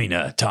 baby. I mean,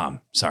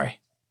 Tom. Sorry.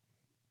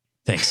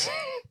 Thanks.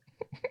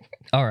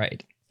 All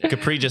right.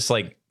 Capri just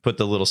like put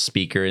the little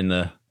speaker in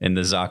the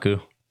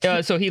Zaku.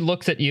 So he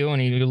looks at you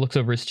and he looks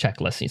over his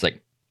checklist. And he's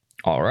like,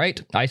 all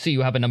right, I see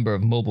you have a number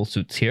of mobile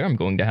suits here. I'm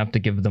going to have to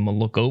give them a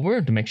look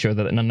over to make sure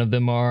that none of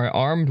them are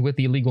armed with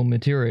illegal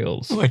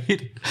materials.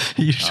 Wait,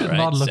 you should right,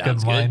 not look at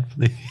sounds mine,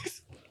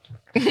 please.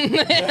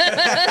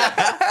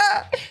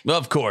 Well,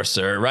 of course,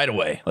 sir. Right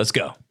away. Let's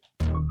go.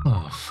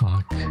 Oh,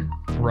 fuck.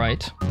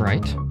 Right.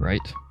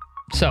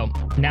 So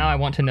now I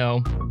want to know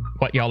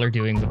what y'all are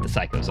doing with the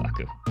Psycho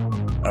Zaku.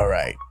 All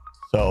right.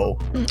 So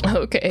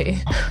Okay.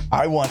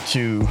 I want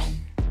to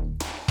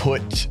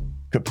put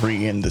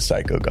Capri in the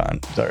Psycho Gun,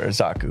 or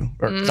Zaku,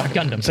 or Zaku.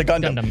 Gundam. It's a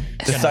Gundam.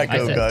 The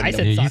Psycho Gundam. I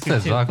said You Zaku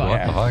said too, Zaku, fuck.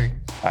 what the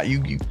fuck?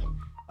 You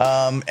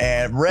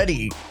and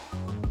ready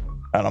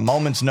on a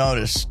moment's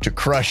notice to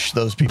crush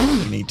those people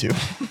who need to.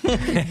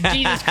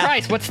 Jesus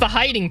Christ, what's the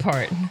hiding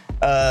part?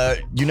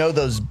 You know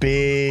those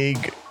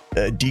big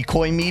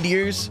decoy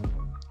meteors?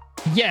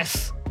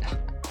 Yes.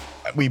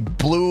 We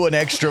blew an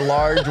extra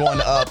large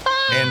one up,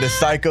 and the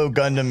Psycho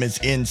Gundam is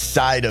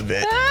inside of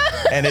it,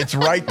 and it's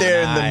right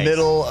there in the Nice.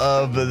 middle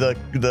of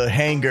the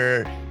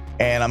hangar.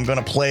 And I'm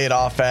gonna play it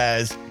off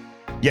as,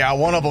 yeah,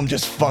 one of them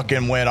just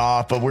fucking went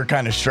off, but we're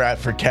kind of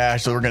strapped for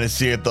cash, so we're gonna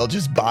see if they'll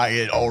just buy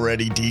it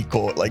already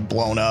decoy, like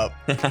blown up.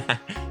 That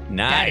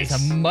is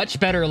Nice. a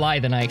much better lie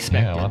than I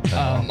expected. Yeah, what the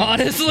hell?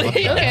 Honestly,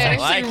 it's actually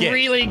like it.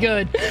 really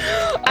good.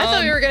 I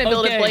thought we were going to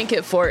build okay. a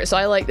blanket fort, so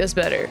I like this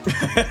better.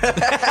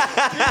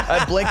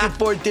 A blanket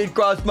fort did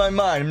cross my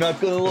mind. I'm not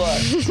gonna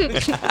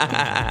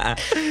lie.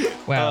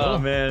 Well,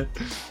 man.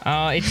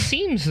 it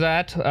seems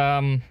that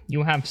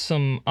you have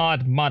some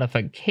odd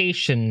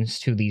modifications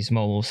to these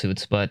mobile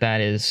suits, but that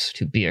is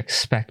to be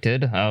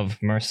expected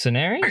of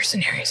mercenaries.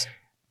 Mercenaries.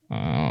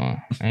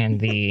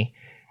 And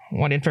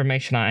what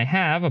information I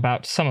have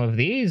about some of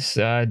these,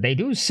 they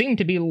do seem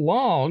to be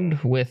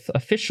logged with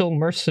official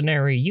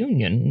mercenary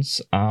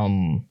unions.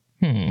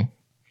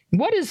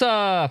 What's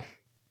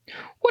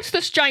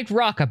this giant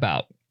rock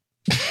about?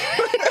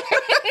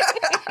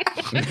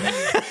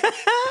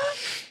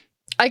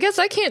 I guess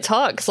I can't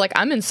talk because, like,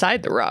 I'm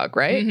inside the rock,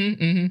 right?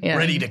 Yeah.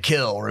 Ready to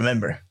kill.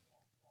 Remember.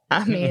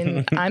 I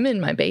mean, I'm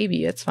in my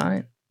baby. It's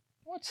fine.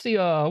 What's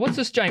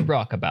this giant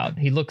rock about?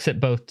 He looks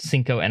at both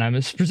Cinco and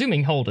I'm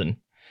presuming Holden.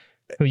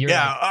 Who you're You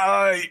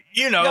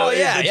know. Oh,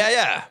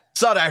 yeah.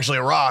 It's not actually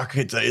a rock.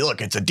 It's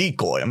a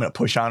decoy. I'm gonna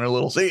push on her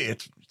little. See,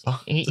 it's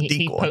a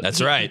decoy.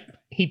 That's right.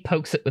 He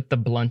pokes it with the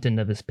blunt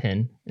end of his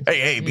pen.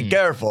 Hey, be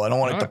careful. I don't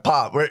want it to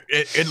pop.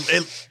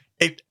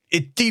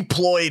 It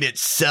deployed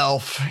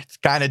itself. It's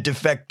kind of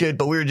defected,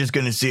 but we were just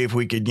going to see if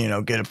we could,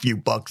 get a few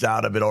bucks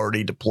out of it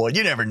already deployed.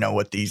 You never know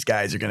what these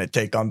guys are going to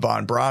take on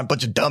Von Braun.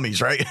 Bunch of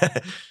dummies, right?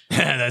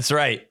 That's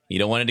right. You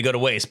don't want it to go to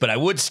waste, but I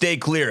would stay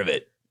clear of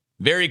it.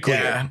 Very clear.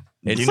 Yeah.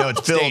 it's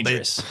filled.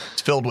 dangerous.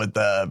 It's filled with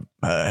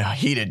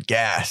heated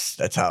gas.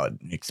 That's how it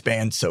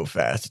expands so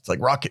fast. It's like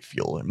rocket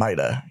fuel. It might,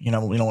 we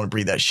don't want to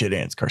breathe that shit in.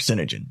 It's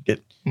carcinogen.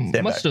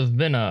 Must have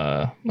been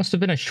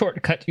a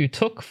shortcut you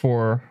took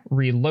for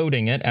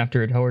reloading it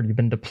after it had already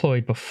been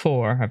deployed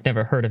before. I've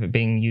never heard of it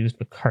being used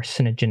with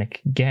carcinogenic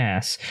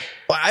gas.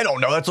 Well, I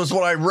don't know. That's just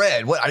what I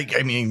read.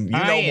 I mean, you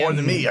know more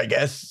than me, I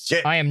guess.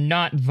 Shit. I am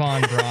not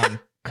Von Braun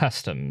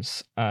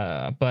Customs,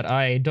 but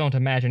I don't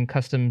imagine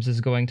Customs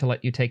is going to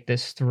let you take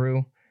this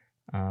through.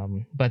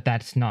 But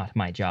that's not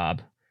my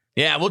job.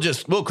 Yeah,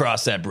 we'll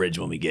cross that bridge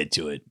when we get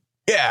to it.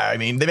 Yeah, I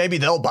mean, maybe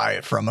they'll buy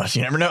it from us.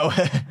 You never know.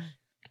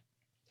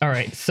 All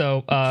right,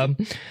 so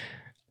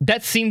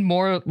that seemed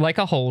more like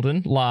a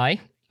Holden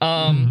lie,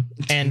 and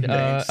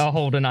a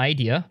Holden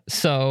idea.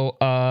 So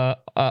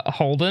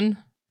Holden,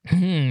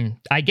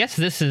 I guess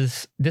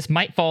this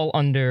might fall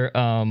under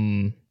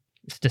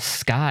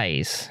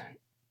disguise.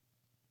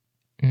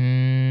 What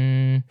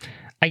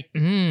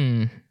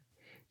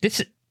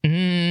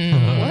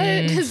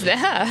is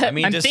that? I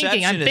mean, I'm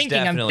deception is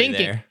definitely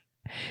there.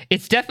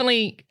 It's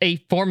definitely a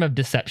form of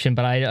deception,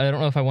 but I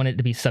don't know if I want it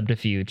to be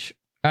subterfuge.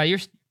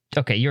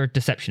 Your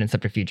deception and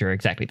subterfuge are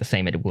exactly the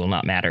same. It will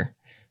not matter.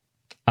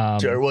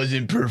 Sure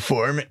wasn't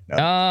performant.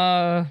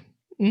 No.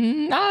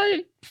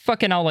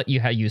 I'll let you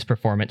use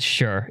performance.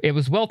 Sure, it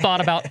was well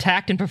thought about.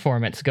 Tact and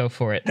performance. Go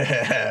for it.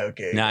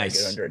 Okay.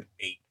 Nice. Get under an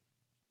 8.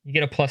 You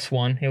get a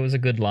 +1. It was a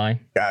good lie.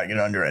 Gotta get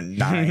under a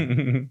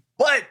 9.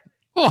 What?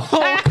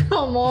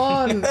 Come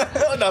on.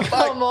 What the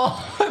fuck? Come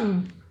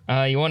on.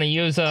 You want to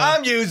use a?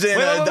 I'm using.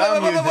 Wait. Yeah,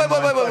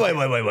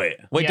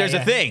 There's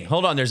yeah. a thing.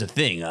 Hold on. There's a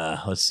thing.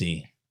 Let's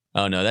see.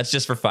 Oh no, that's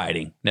just for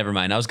fighting. Never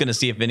mind. I was gonna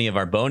see if any of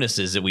our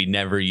bonuses that we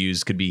never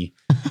use could be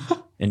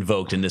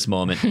invoked in this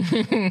moment.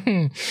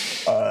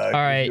 All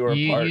right,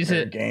 you use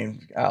it.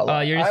 Game.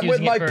 You're just I'm with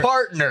using my it for-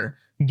 partner.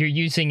 You're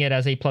using it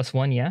as a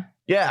 +1, yeah?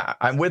 Yeah,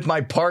 I'm with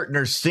my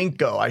partner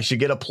Cinco. I should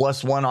get a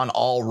 +1 on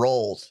all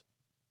rolls.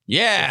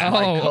 Yeah. Oh.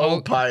 My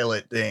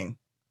co-pilot thing.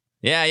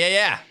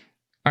 Yeah.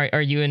 All right,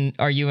 are you in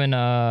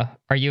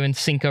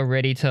Cinco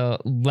ready to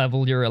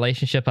level your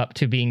relationship up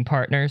to being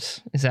partners?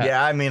 Is that?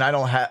 Yeah, I mean, I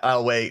don't have.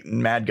 Oh wait,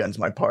 Mad Gun's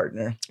my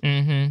partner.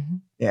 Mm-hmm.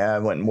 Yeah,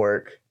 it wouldn't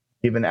work.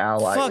 Even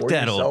ally. Fuck Order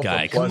that old yourself a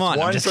guy. Come on,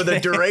 I'm +1 just for the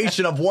kidding.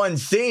 duration of one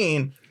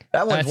scene.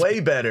 That one's That's-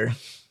 way better.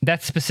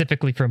 That's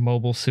specifically for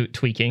mobile suit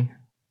tweaking.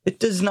 It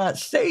does not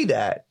say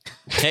that.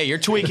 Hey, you're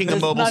tweaking the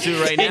mobile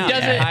suit right now.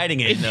 doesn't- You're hiding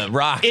it in a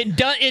rock. It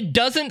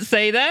doesn't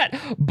say that,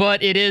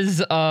 but it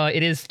is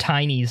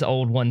Tiny's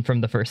old one from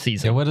the first Yeah,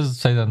 season. where does it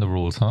say that in the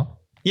rules, huh?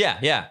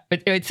 Yeah.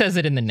 It says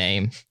it in the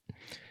name.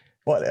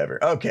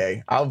 Whatever.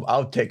 Okay,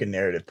 I'll take a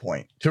narrative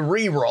point to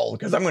re-roll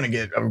because I'm going to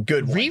get a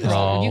good one.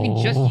 Reroll. You can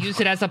Oh. just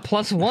use it as a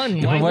 +1.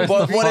 Yeah, Why but where's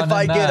would- But what fun if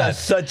I in get that?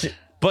 such?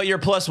 But your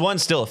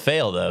 +1's still a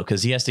fail though,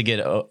 because he has to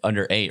get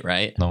under 8,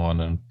 right? No,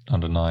 under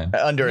 9.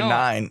 Under No. a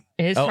 9?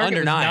 His Oh, target under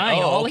was 9. 9.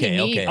 Oh, all okay, he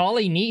okay. all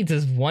he needs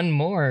is one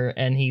more,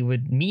 and he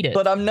would meet it.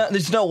 But I'm not.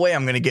 There's no way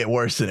I'm going to get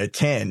worse than a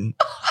 10.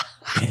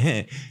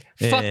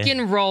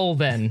 Fucking roll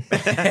then.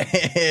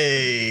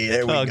 Hey,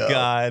 there we Oh go.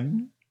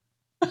 God.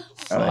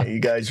 All right, you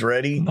guys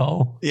ready?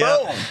 No. Yeah.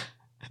 Boom.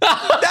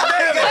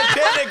 Damn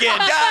it, 10 again.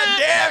 God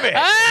damn it.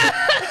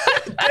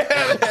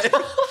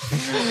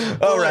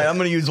 All right, I'm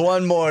going to use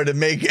one more to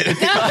make it.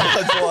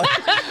 That's one.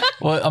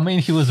 Well, I mean,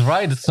 he was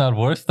right. It's not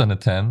worse than a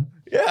 10.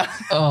 Yeah.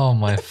 Oh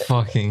my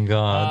fucking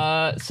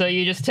god. So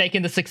you just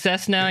taking the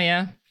success now,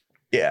 yeah?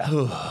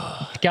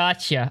 Yeah.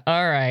 Gotcha.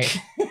 All right.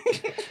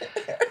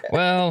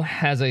 Well,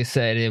 as I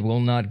said, it will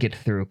not get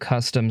through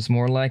customs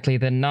more likely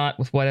than not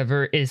with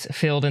whatever is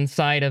filled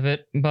inside of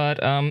it, but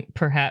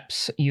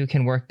perhaps you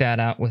can work that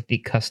out with the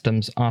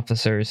customs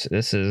officers.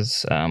 This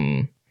is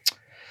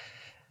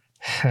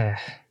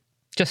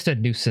just a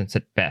nuisance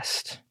at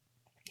best.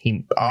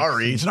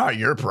 Sorry, it's not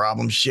your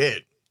problem.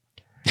 Shit.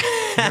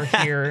 You're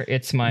here,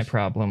 it's my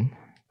problem.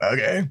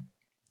 Okay.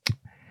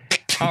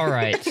 All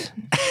right.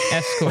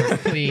 Escort,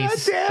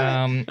 please.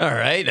 God All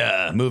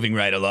right, moving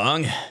right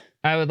along.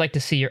 I would like to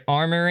see your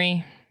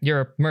armory.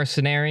 You're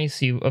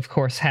mercenaries. You, of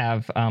course,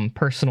 have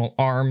personal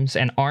arms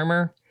and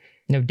armor,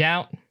 no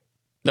doubt.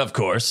 Of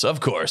course.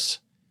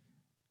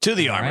 To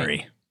the All right.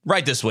 armory.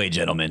 Right this way,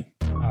 gentlemen.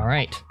 All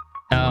right.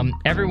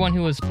 Everyone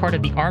who was part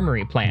of the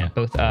armory plant,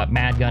 both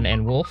Madgun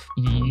and Wolf,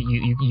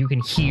 you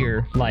can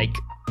hear like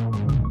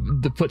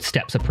the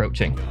footsteps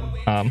approaching.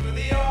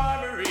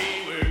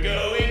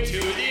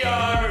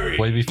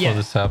 Way before yeah.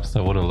 this happens,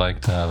 I would have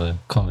liked to have a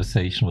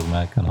conversation with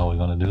Mac on how we're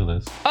going to do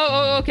this.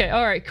 Oh, okay.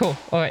 All right, cool.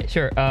 All right,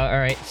 sure. All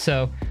right.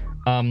 So,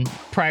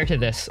 prior to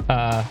this,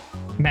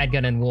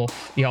 Madgun and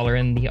Wolf, y'all are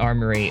in the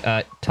armory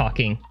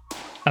talking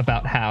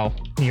about how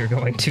you're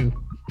going to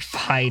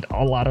hide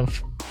a lot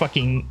of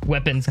fucking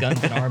weapons,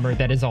 guns, and armor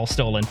that is all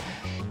stolen.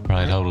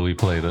 Right, how do we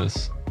play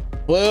this?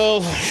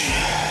 Well,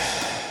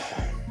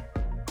 how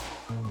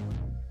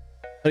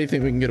do you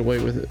think we can get away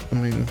with it? I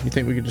mean, you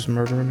think we could just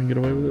murder him and get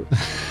away with it?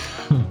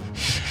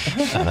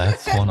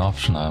 That's one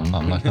option. I'm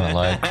not gonna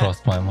lie, it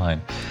crossed my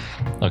mind.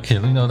 Okay,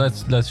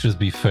 let's just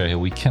be fair here.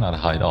 We cannot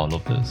hide all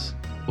of this.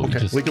 but we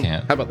just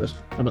can't. How about this?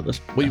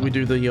 We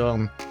do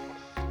the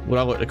what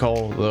I like to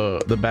call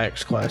the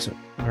Bax Classic.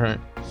 All right.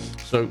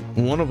 So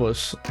one of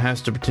us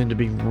has to pretend to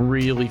be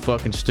really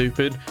fucking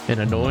stupid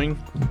and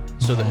annoying,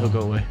 so that he'll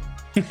go away.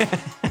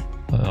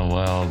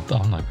 Well,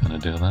 I'm not gonna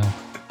do that.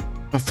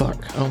 Oh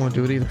fuck! I don't want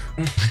to do it either.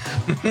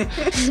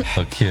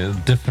 Okay,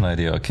 different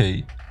idea.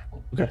 Okay,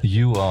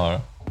 you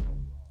are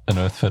an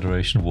Earth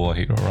Federation war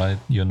hero, right?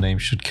 Your name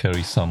should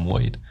carry some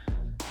weight.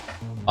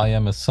 I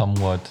am a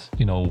somewhat,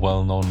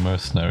 well-known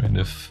mercenary, and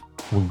if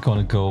we're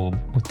gonna go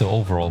with the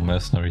overall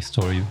mercenary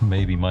story,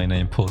 maybe my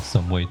name pulls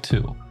some weight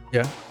too.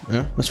 Yeah,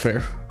 that's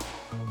fair.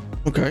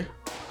 Okay.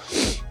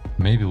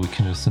 Maybe we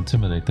can just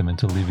intimidate them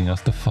into leaving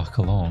us the fuck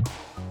alone.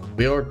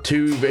 We are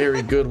two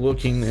very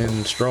good-looking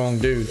and strong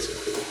dudes.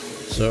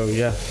 So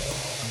yeah.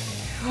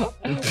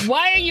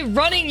 Why are you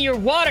running your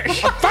water?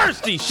 I'm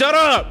thirsty. Shut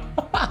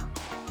up.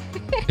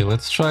 Okay,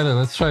 let's try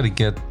to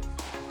get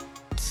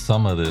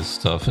some of this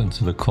stuff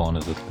into the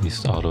corners, at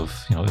least out of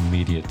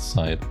immediate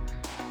sight.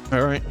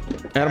 All right,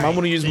 Adam. I'm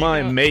gonna use my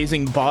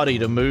amazing body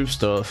to move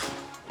stuff.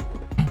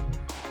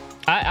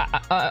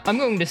 I'm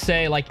going to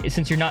say, like,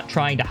 since you're not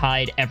trying to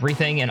hide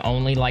everything and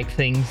only like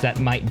things that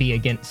might be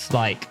against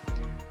like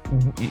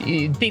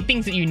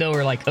things that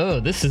are like, oh,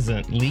 this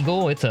isn't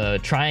legal, it's a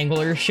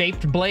triangular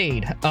shaped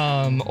blade,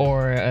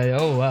 or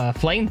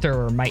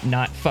flamethrower might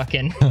not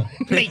fucking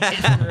make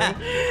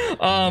it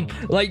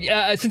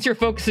through. Since you're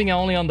focusing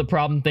only on the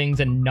problem things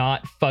and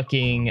not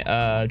fucking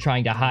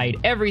trying to hide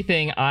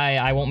everything,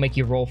 I won't make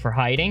you roll for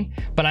hiding,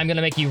 but I'm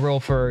gonna make you roll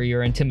for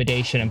your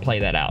intimidation and play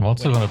that out. I'm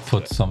also gonna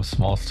put some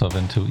small stuff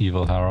into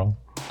Evil Harrow.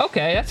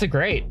 Okay, that's a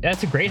great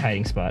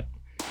hiding spot.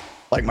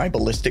 Like my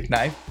ballistic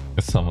knife?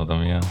 Some of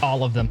them, yeah.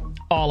 All of them.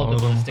 All of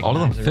them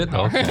fit.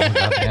 Okay,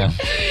 goddamn.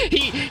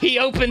 He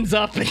opens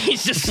up and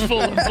he's just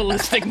full of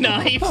ballistic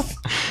knives.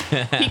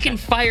 He can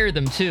fire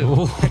them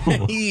too.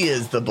 He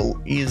is the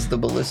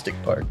ballistic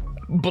part.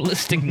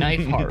 Ballistic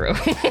knife Harrow.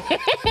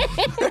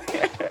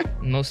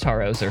 Most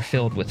Harrows are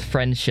filled with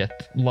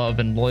friendship, love,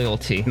 and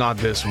loyalty. Not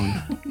this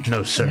one.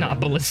 No, sir. Not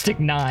ballistic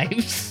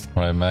knives.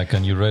 All right, Mac,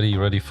 and you ready? You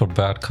ready for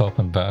bad cop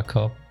and bad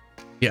cop?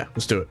 Yeah,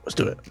 let's do it.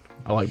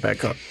 I like bad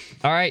cop.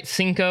 All right,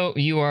 Cinco,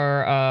 you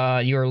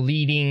are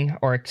leading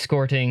or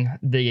escorting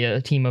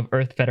the team of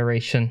Earth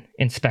Federation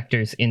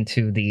inspectors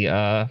into the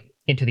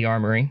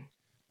armory.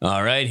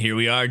 All right, here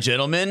we are,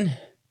 gentlemen.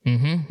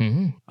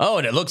 Oh,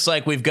 and it looks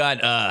like we've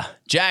got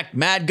Jack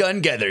Mad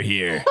Gun Gether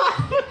here.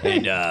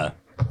 And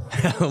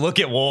look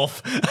at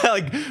Wolf.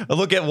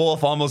 Look at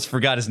Wolf, almost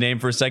forgot his name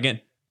for a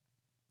second.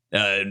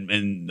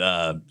 And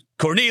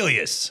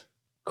Cornelius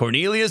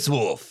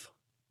Wolf.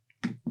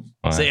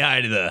 Right. Say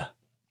hi to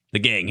the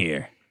gang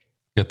here.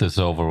 Get this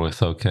over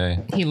with, okay?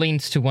 He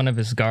leans to one of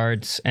his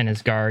guards, and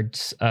his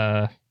guards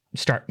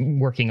start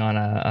working on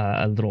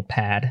a little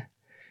pad,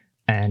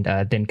 and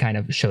then kind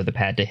of show the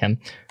pad to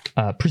him.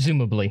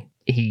 Presumably,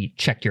 he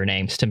checked your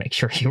names to make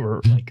sure you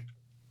were like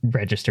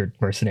registered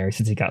mercenary,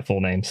 since he got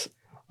full names.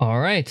 All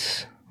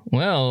right.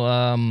 Well,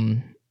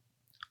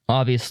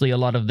 obviously, a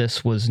lot of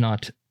this was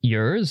not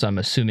yours. I'm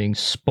assuming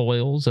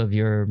spoils of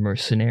your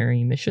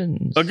mercenary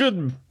missions. A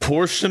good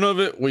portion of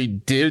it we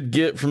did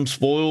get from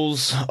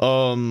spoils.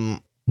 Oh,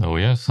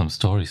 we have some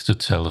stories to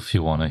tell if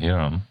you want to hear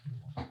them.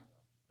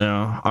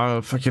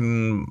 Yeah,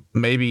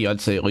 maybe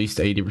I'd say at least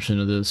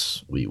 80% of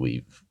this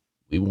we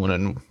won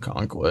in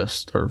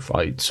conquest or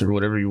fights or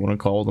whatever you want to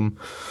call them.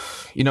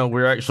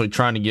 We're actually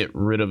trying to get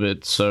rid of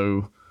it,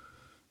 so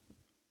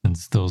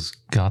since those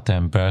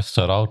goddamn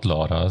bastards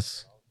outlawed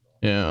us.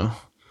 Yeah.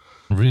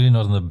 Really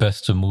not in the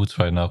best of moods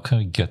right now. Can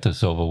we get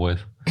this over with?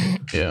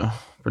 Yeah,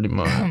 pretty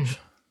much.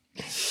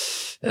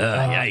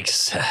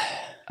 Yikes.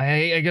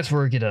 I guess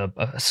we'll get a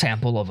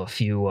sample of a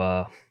few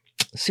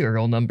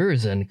serial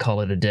numbers and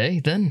call it a day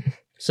then.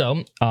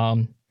 So,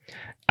 I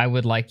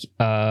would like,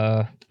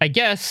 I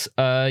guess,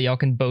 y'all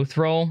can both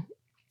roll.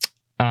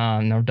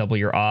 No, double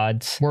your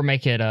odds. We'll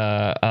make it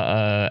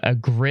a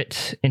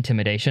grit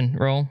intimidation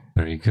roll.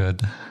 Very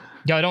good.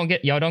 Y'all don't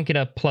get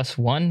a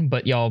 +1,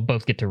 but y'all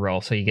both get to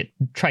roll, so you get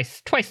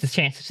twice the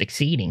chance of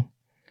succeeding.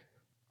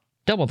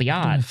 Double the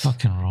odds.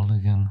 Fucking roll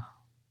again.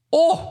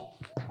 Oh!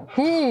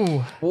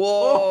 Ooh.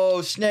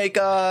 Whoa, snake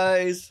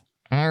eyes.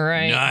 All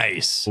right.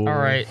 Nice. All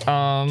right.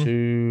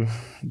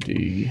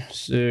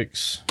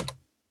 2d6.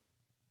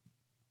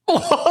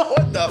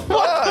 What the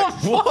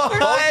fuck?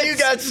 What? You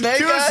got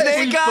snake eyes?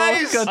 Snake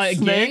eyes?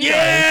 Again?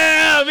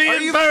 Yeah, me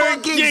and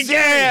Bird kick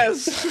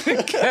ass.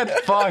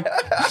 Get fucked.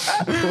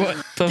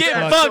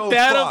 Get fucked,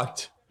 Adam.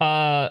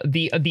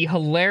 The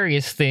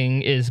hilarious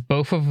thing is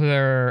both of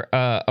their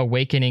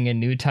awakening and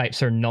new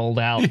types are nulled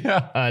out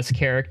as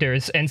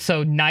characters, and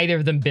so neither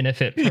of them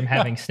benefit from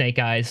having snake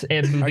eyes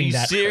and moving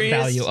that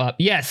value up.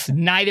 Yes,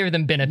 neither of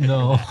them benefit.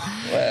 No,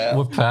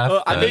 we're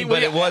past I think,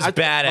 but it was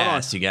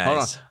badass, you guys. Hold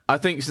on. I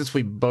think since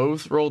we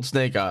both rolled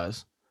snake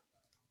eyes,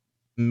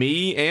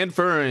 me and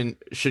Furren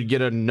should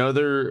get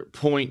another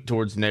point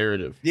towards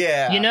narrative.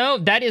 Yeah.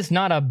 That is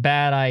not a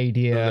bad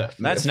idea.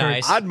 That's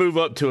nice. I'd move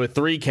up to a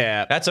 3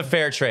 cap. That's a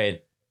fair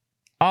trade.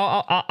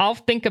 I'll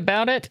think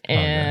about it,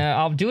 and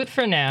I'll do it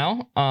for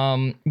now.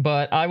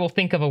 But I will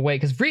think of a way,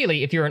 because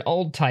really, if you're an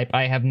old type,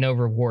 I have no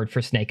reward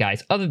for Snake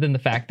Eyes other than the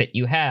fact that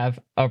you have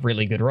a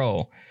really good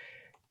roll.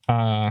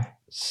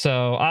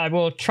 So I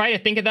will try to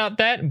think about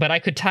that, but I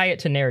could tie it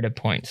to narrative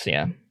points.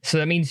 Yeah. So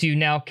that means you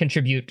now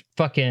contribute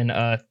fucking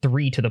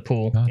 3 to the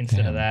pool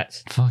instead of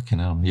that. Fucking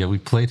hell. Yeah, we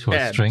play to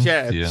our strengths.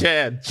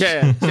 Chad.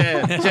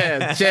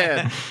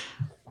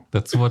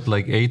 That's what,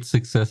 like 8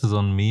 successes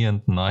on me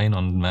and 9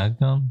 on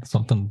Madgun?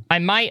 Something. I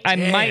might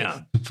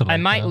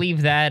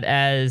leave that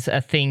as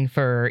a thing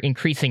for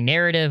increasing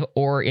narrative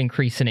or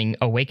increasing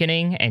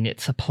awakening, and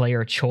it's a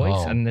player choice.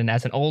 Oh. And then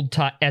as an old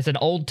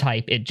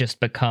type, it just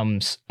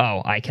becomes,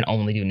 I can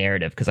only do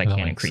narrative because I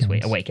can't increase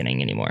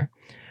awakening anymore.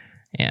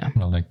 Yeah,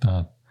 I like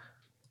that.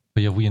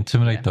 But yeah, we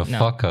intimidate the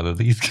fuck out of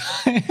these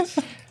guys.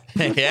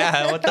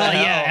 Yeah, what the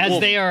hell? Yeah,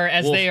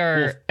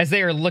 as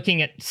they are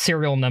looking at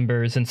serial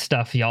numbers and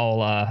stuff,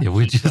 y'all.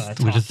 We're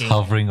just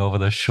hovering over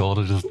their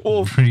shoulder, just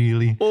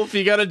really. Wolf,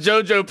 you got a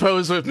JoJo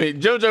pose with me.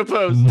 JoJo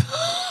pose.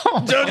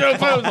 JoJo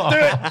pose.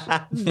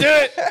 Do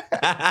it.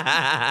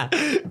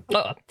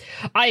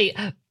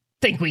 I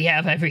think we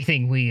have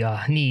everything we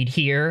need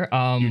here.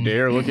 You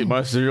dare look at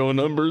my serial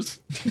numbers?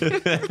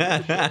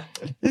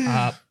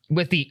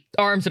 With the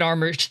arms and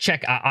armor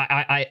check,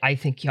 I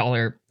think y'all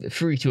are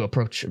free to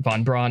approach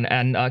Von Braun,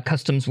 and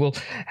customs will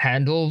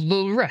handle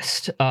the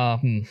rest.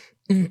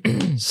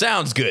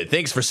 Sounds good.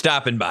 Thanks for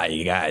stopping by,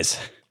 you guys.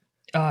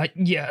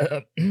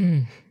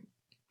 Him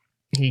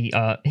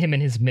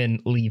and his men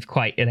leave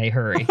quite in a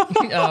hurry.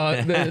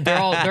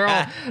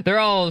 They're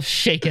all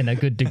shaken a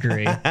good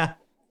degree.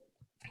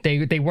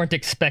 They weren't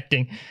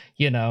expecting,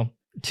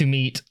 to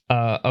meet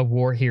a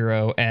war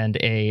hero and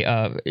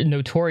a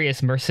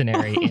notorious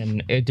mercenary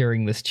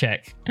during this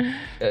check.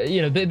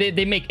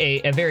 They make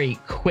a very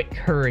quick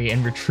hurry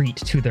and retreat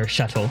to their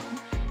shuttle,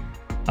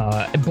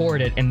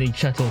 board it, and the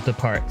shuttle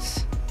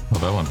departs.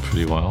 Well, that went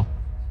pretty well.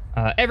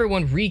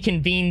 Everyone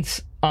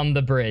reconvenes on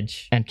the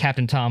bridge, and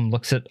Captain Tom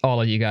looks at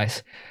all of you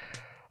guys.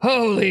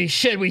 Holy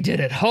shit, we did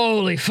it.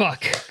 Holy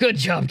fuck. Good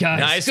job, guys.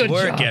 Nice Good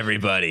work, job.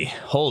 everybody.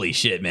 Holy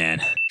shit,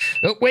 man.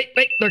 Oh, wait,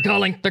 they're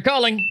calling.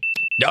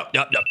 Yup.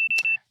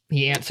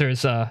 He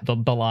answers the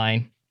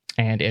line,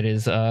 and it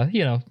is,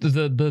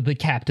 the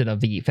captain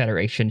of the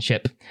Federation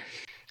ship.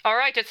 All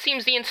right, it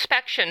seems the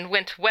inspection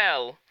went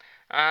well.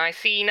 I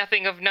see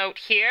nothing of note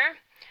here.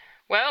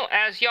 Well,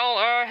 as y'all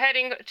are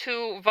heading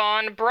to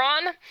Von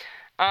Braun,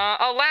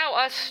 allow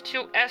us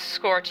to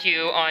escort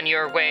you on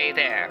your way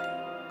there.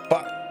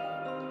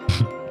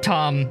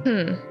 Tom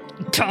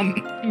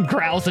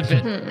growls a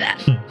bit.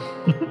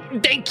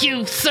 Thank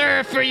you,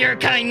 sir, for your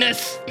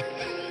kindness.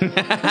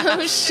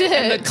 Oh shit!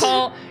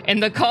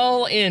 And the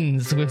call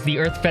ends with the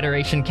Earth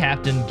Federation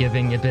captain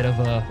giving a bit of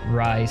a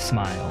wry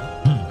smile.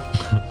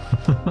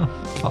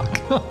 Fuck.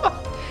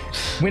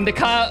 When the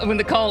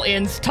call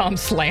ends, Tom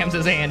slams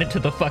his hand into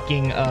the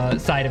fucking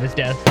side of his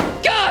desk.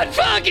 God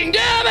fucking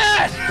damn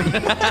it!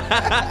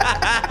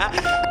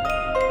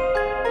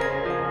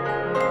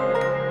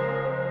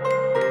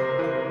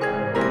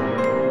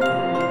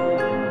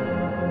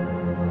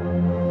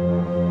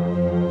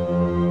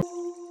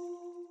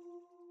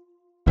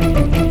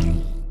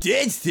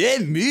 That's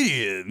that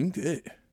medium. Good.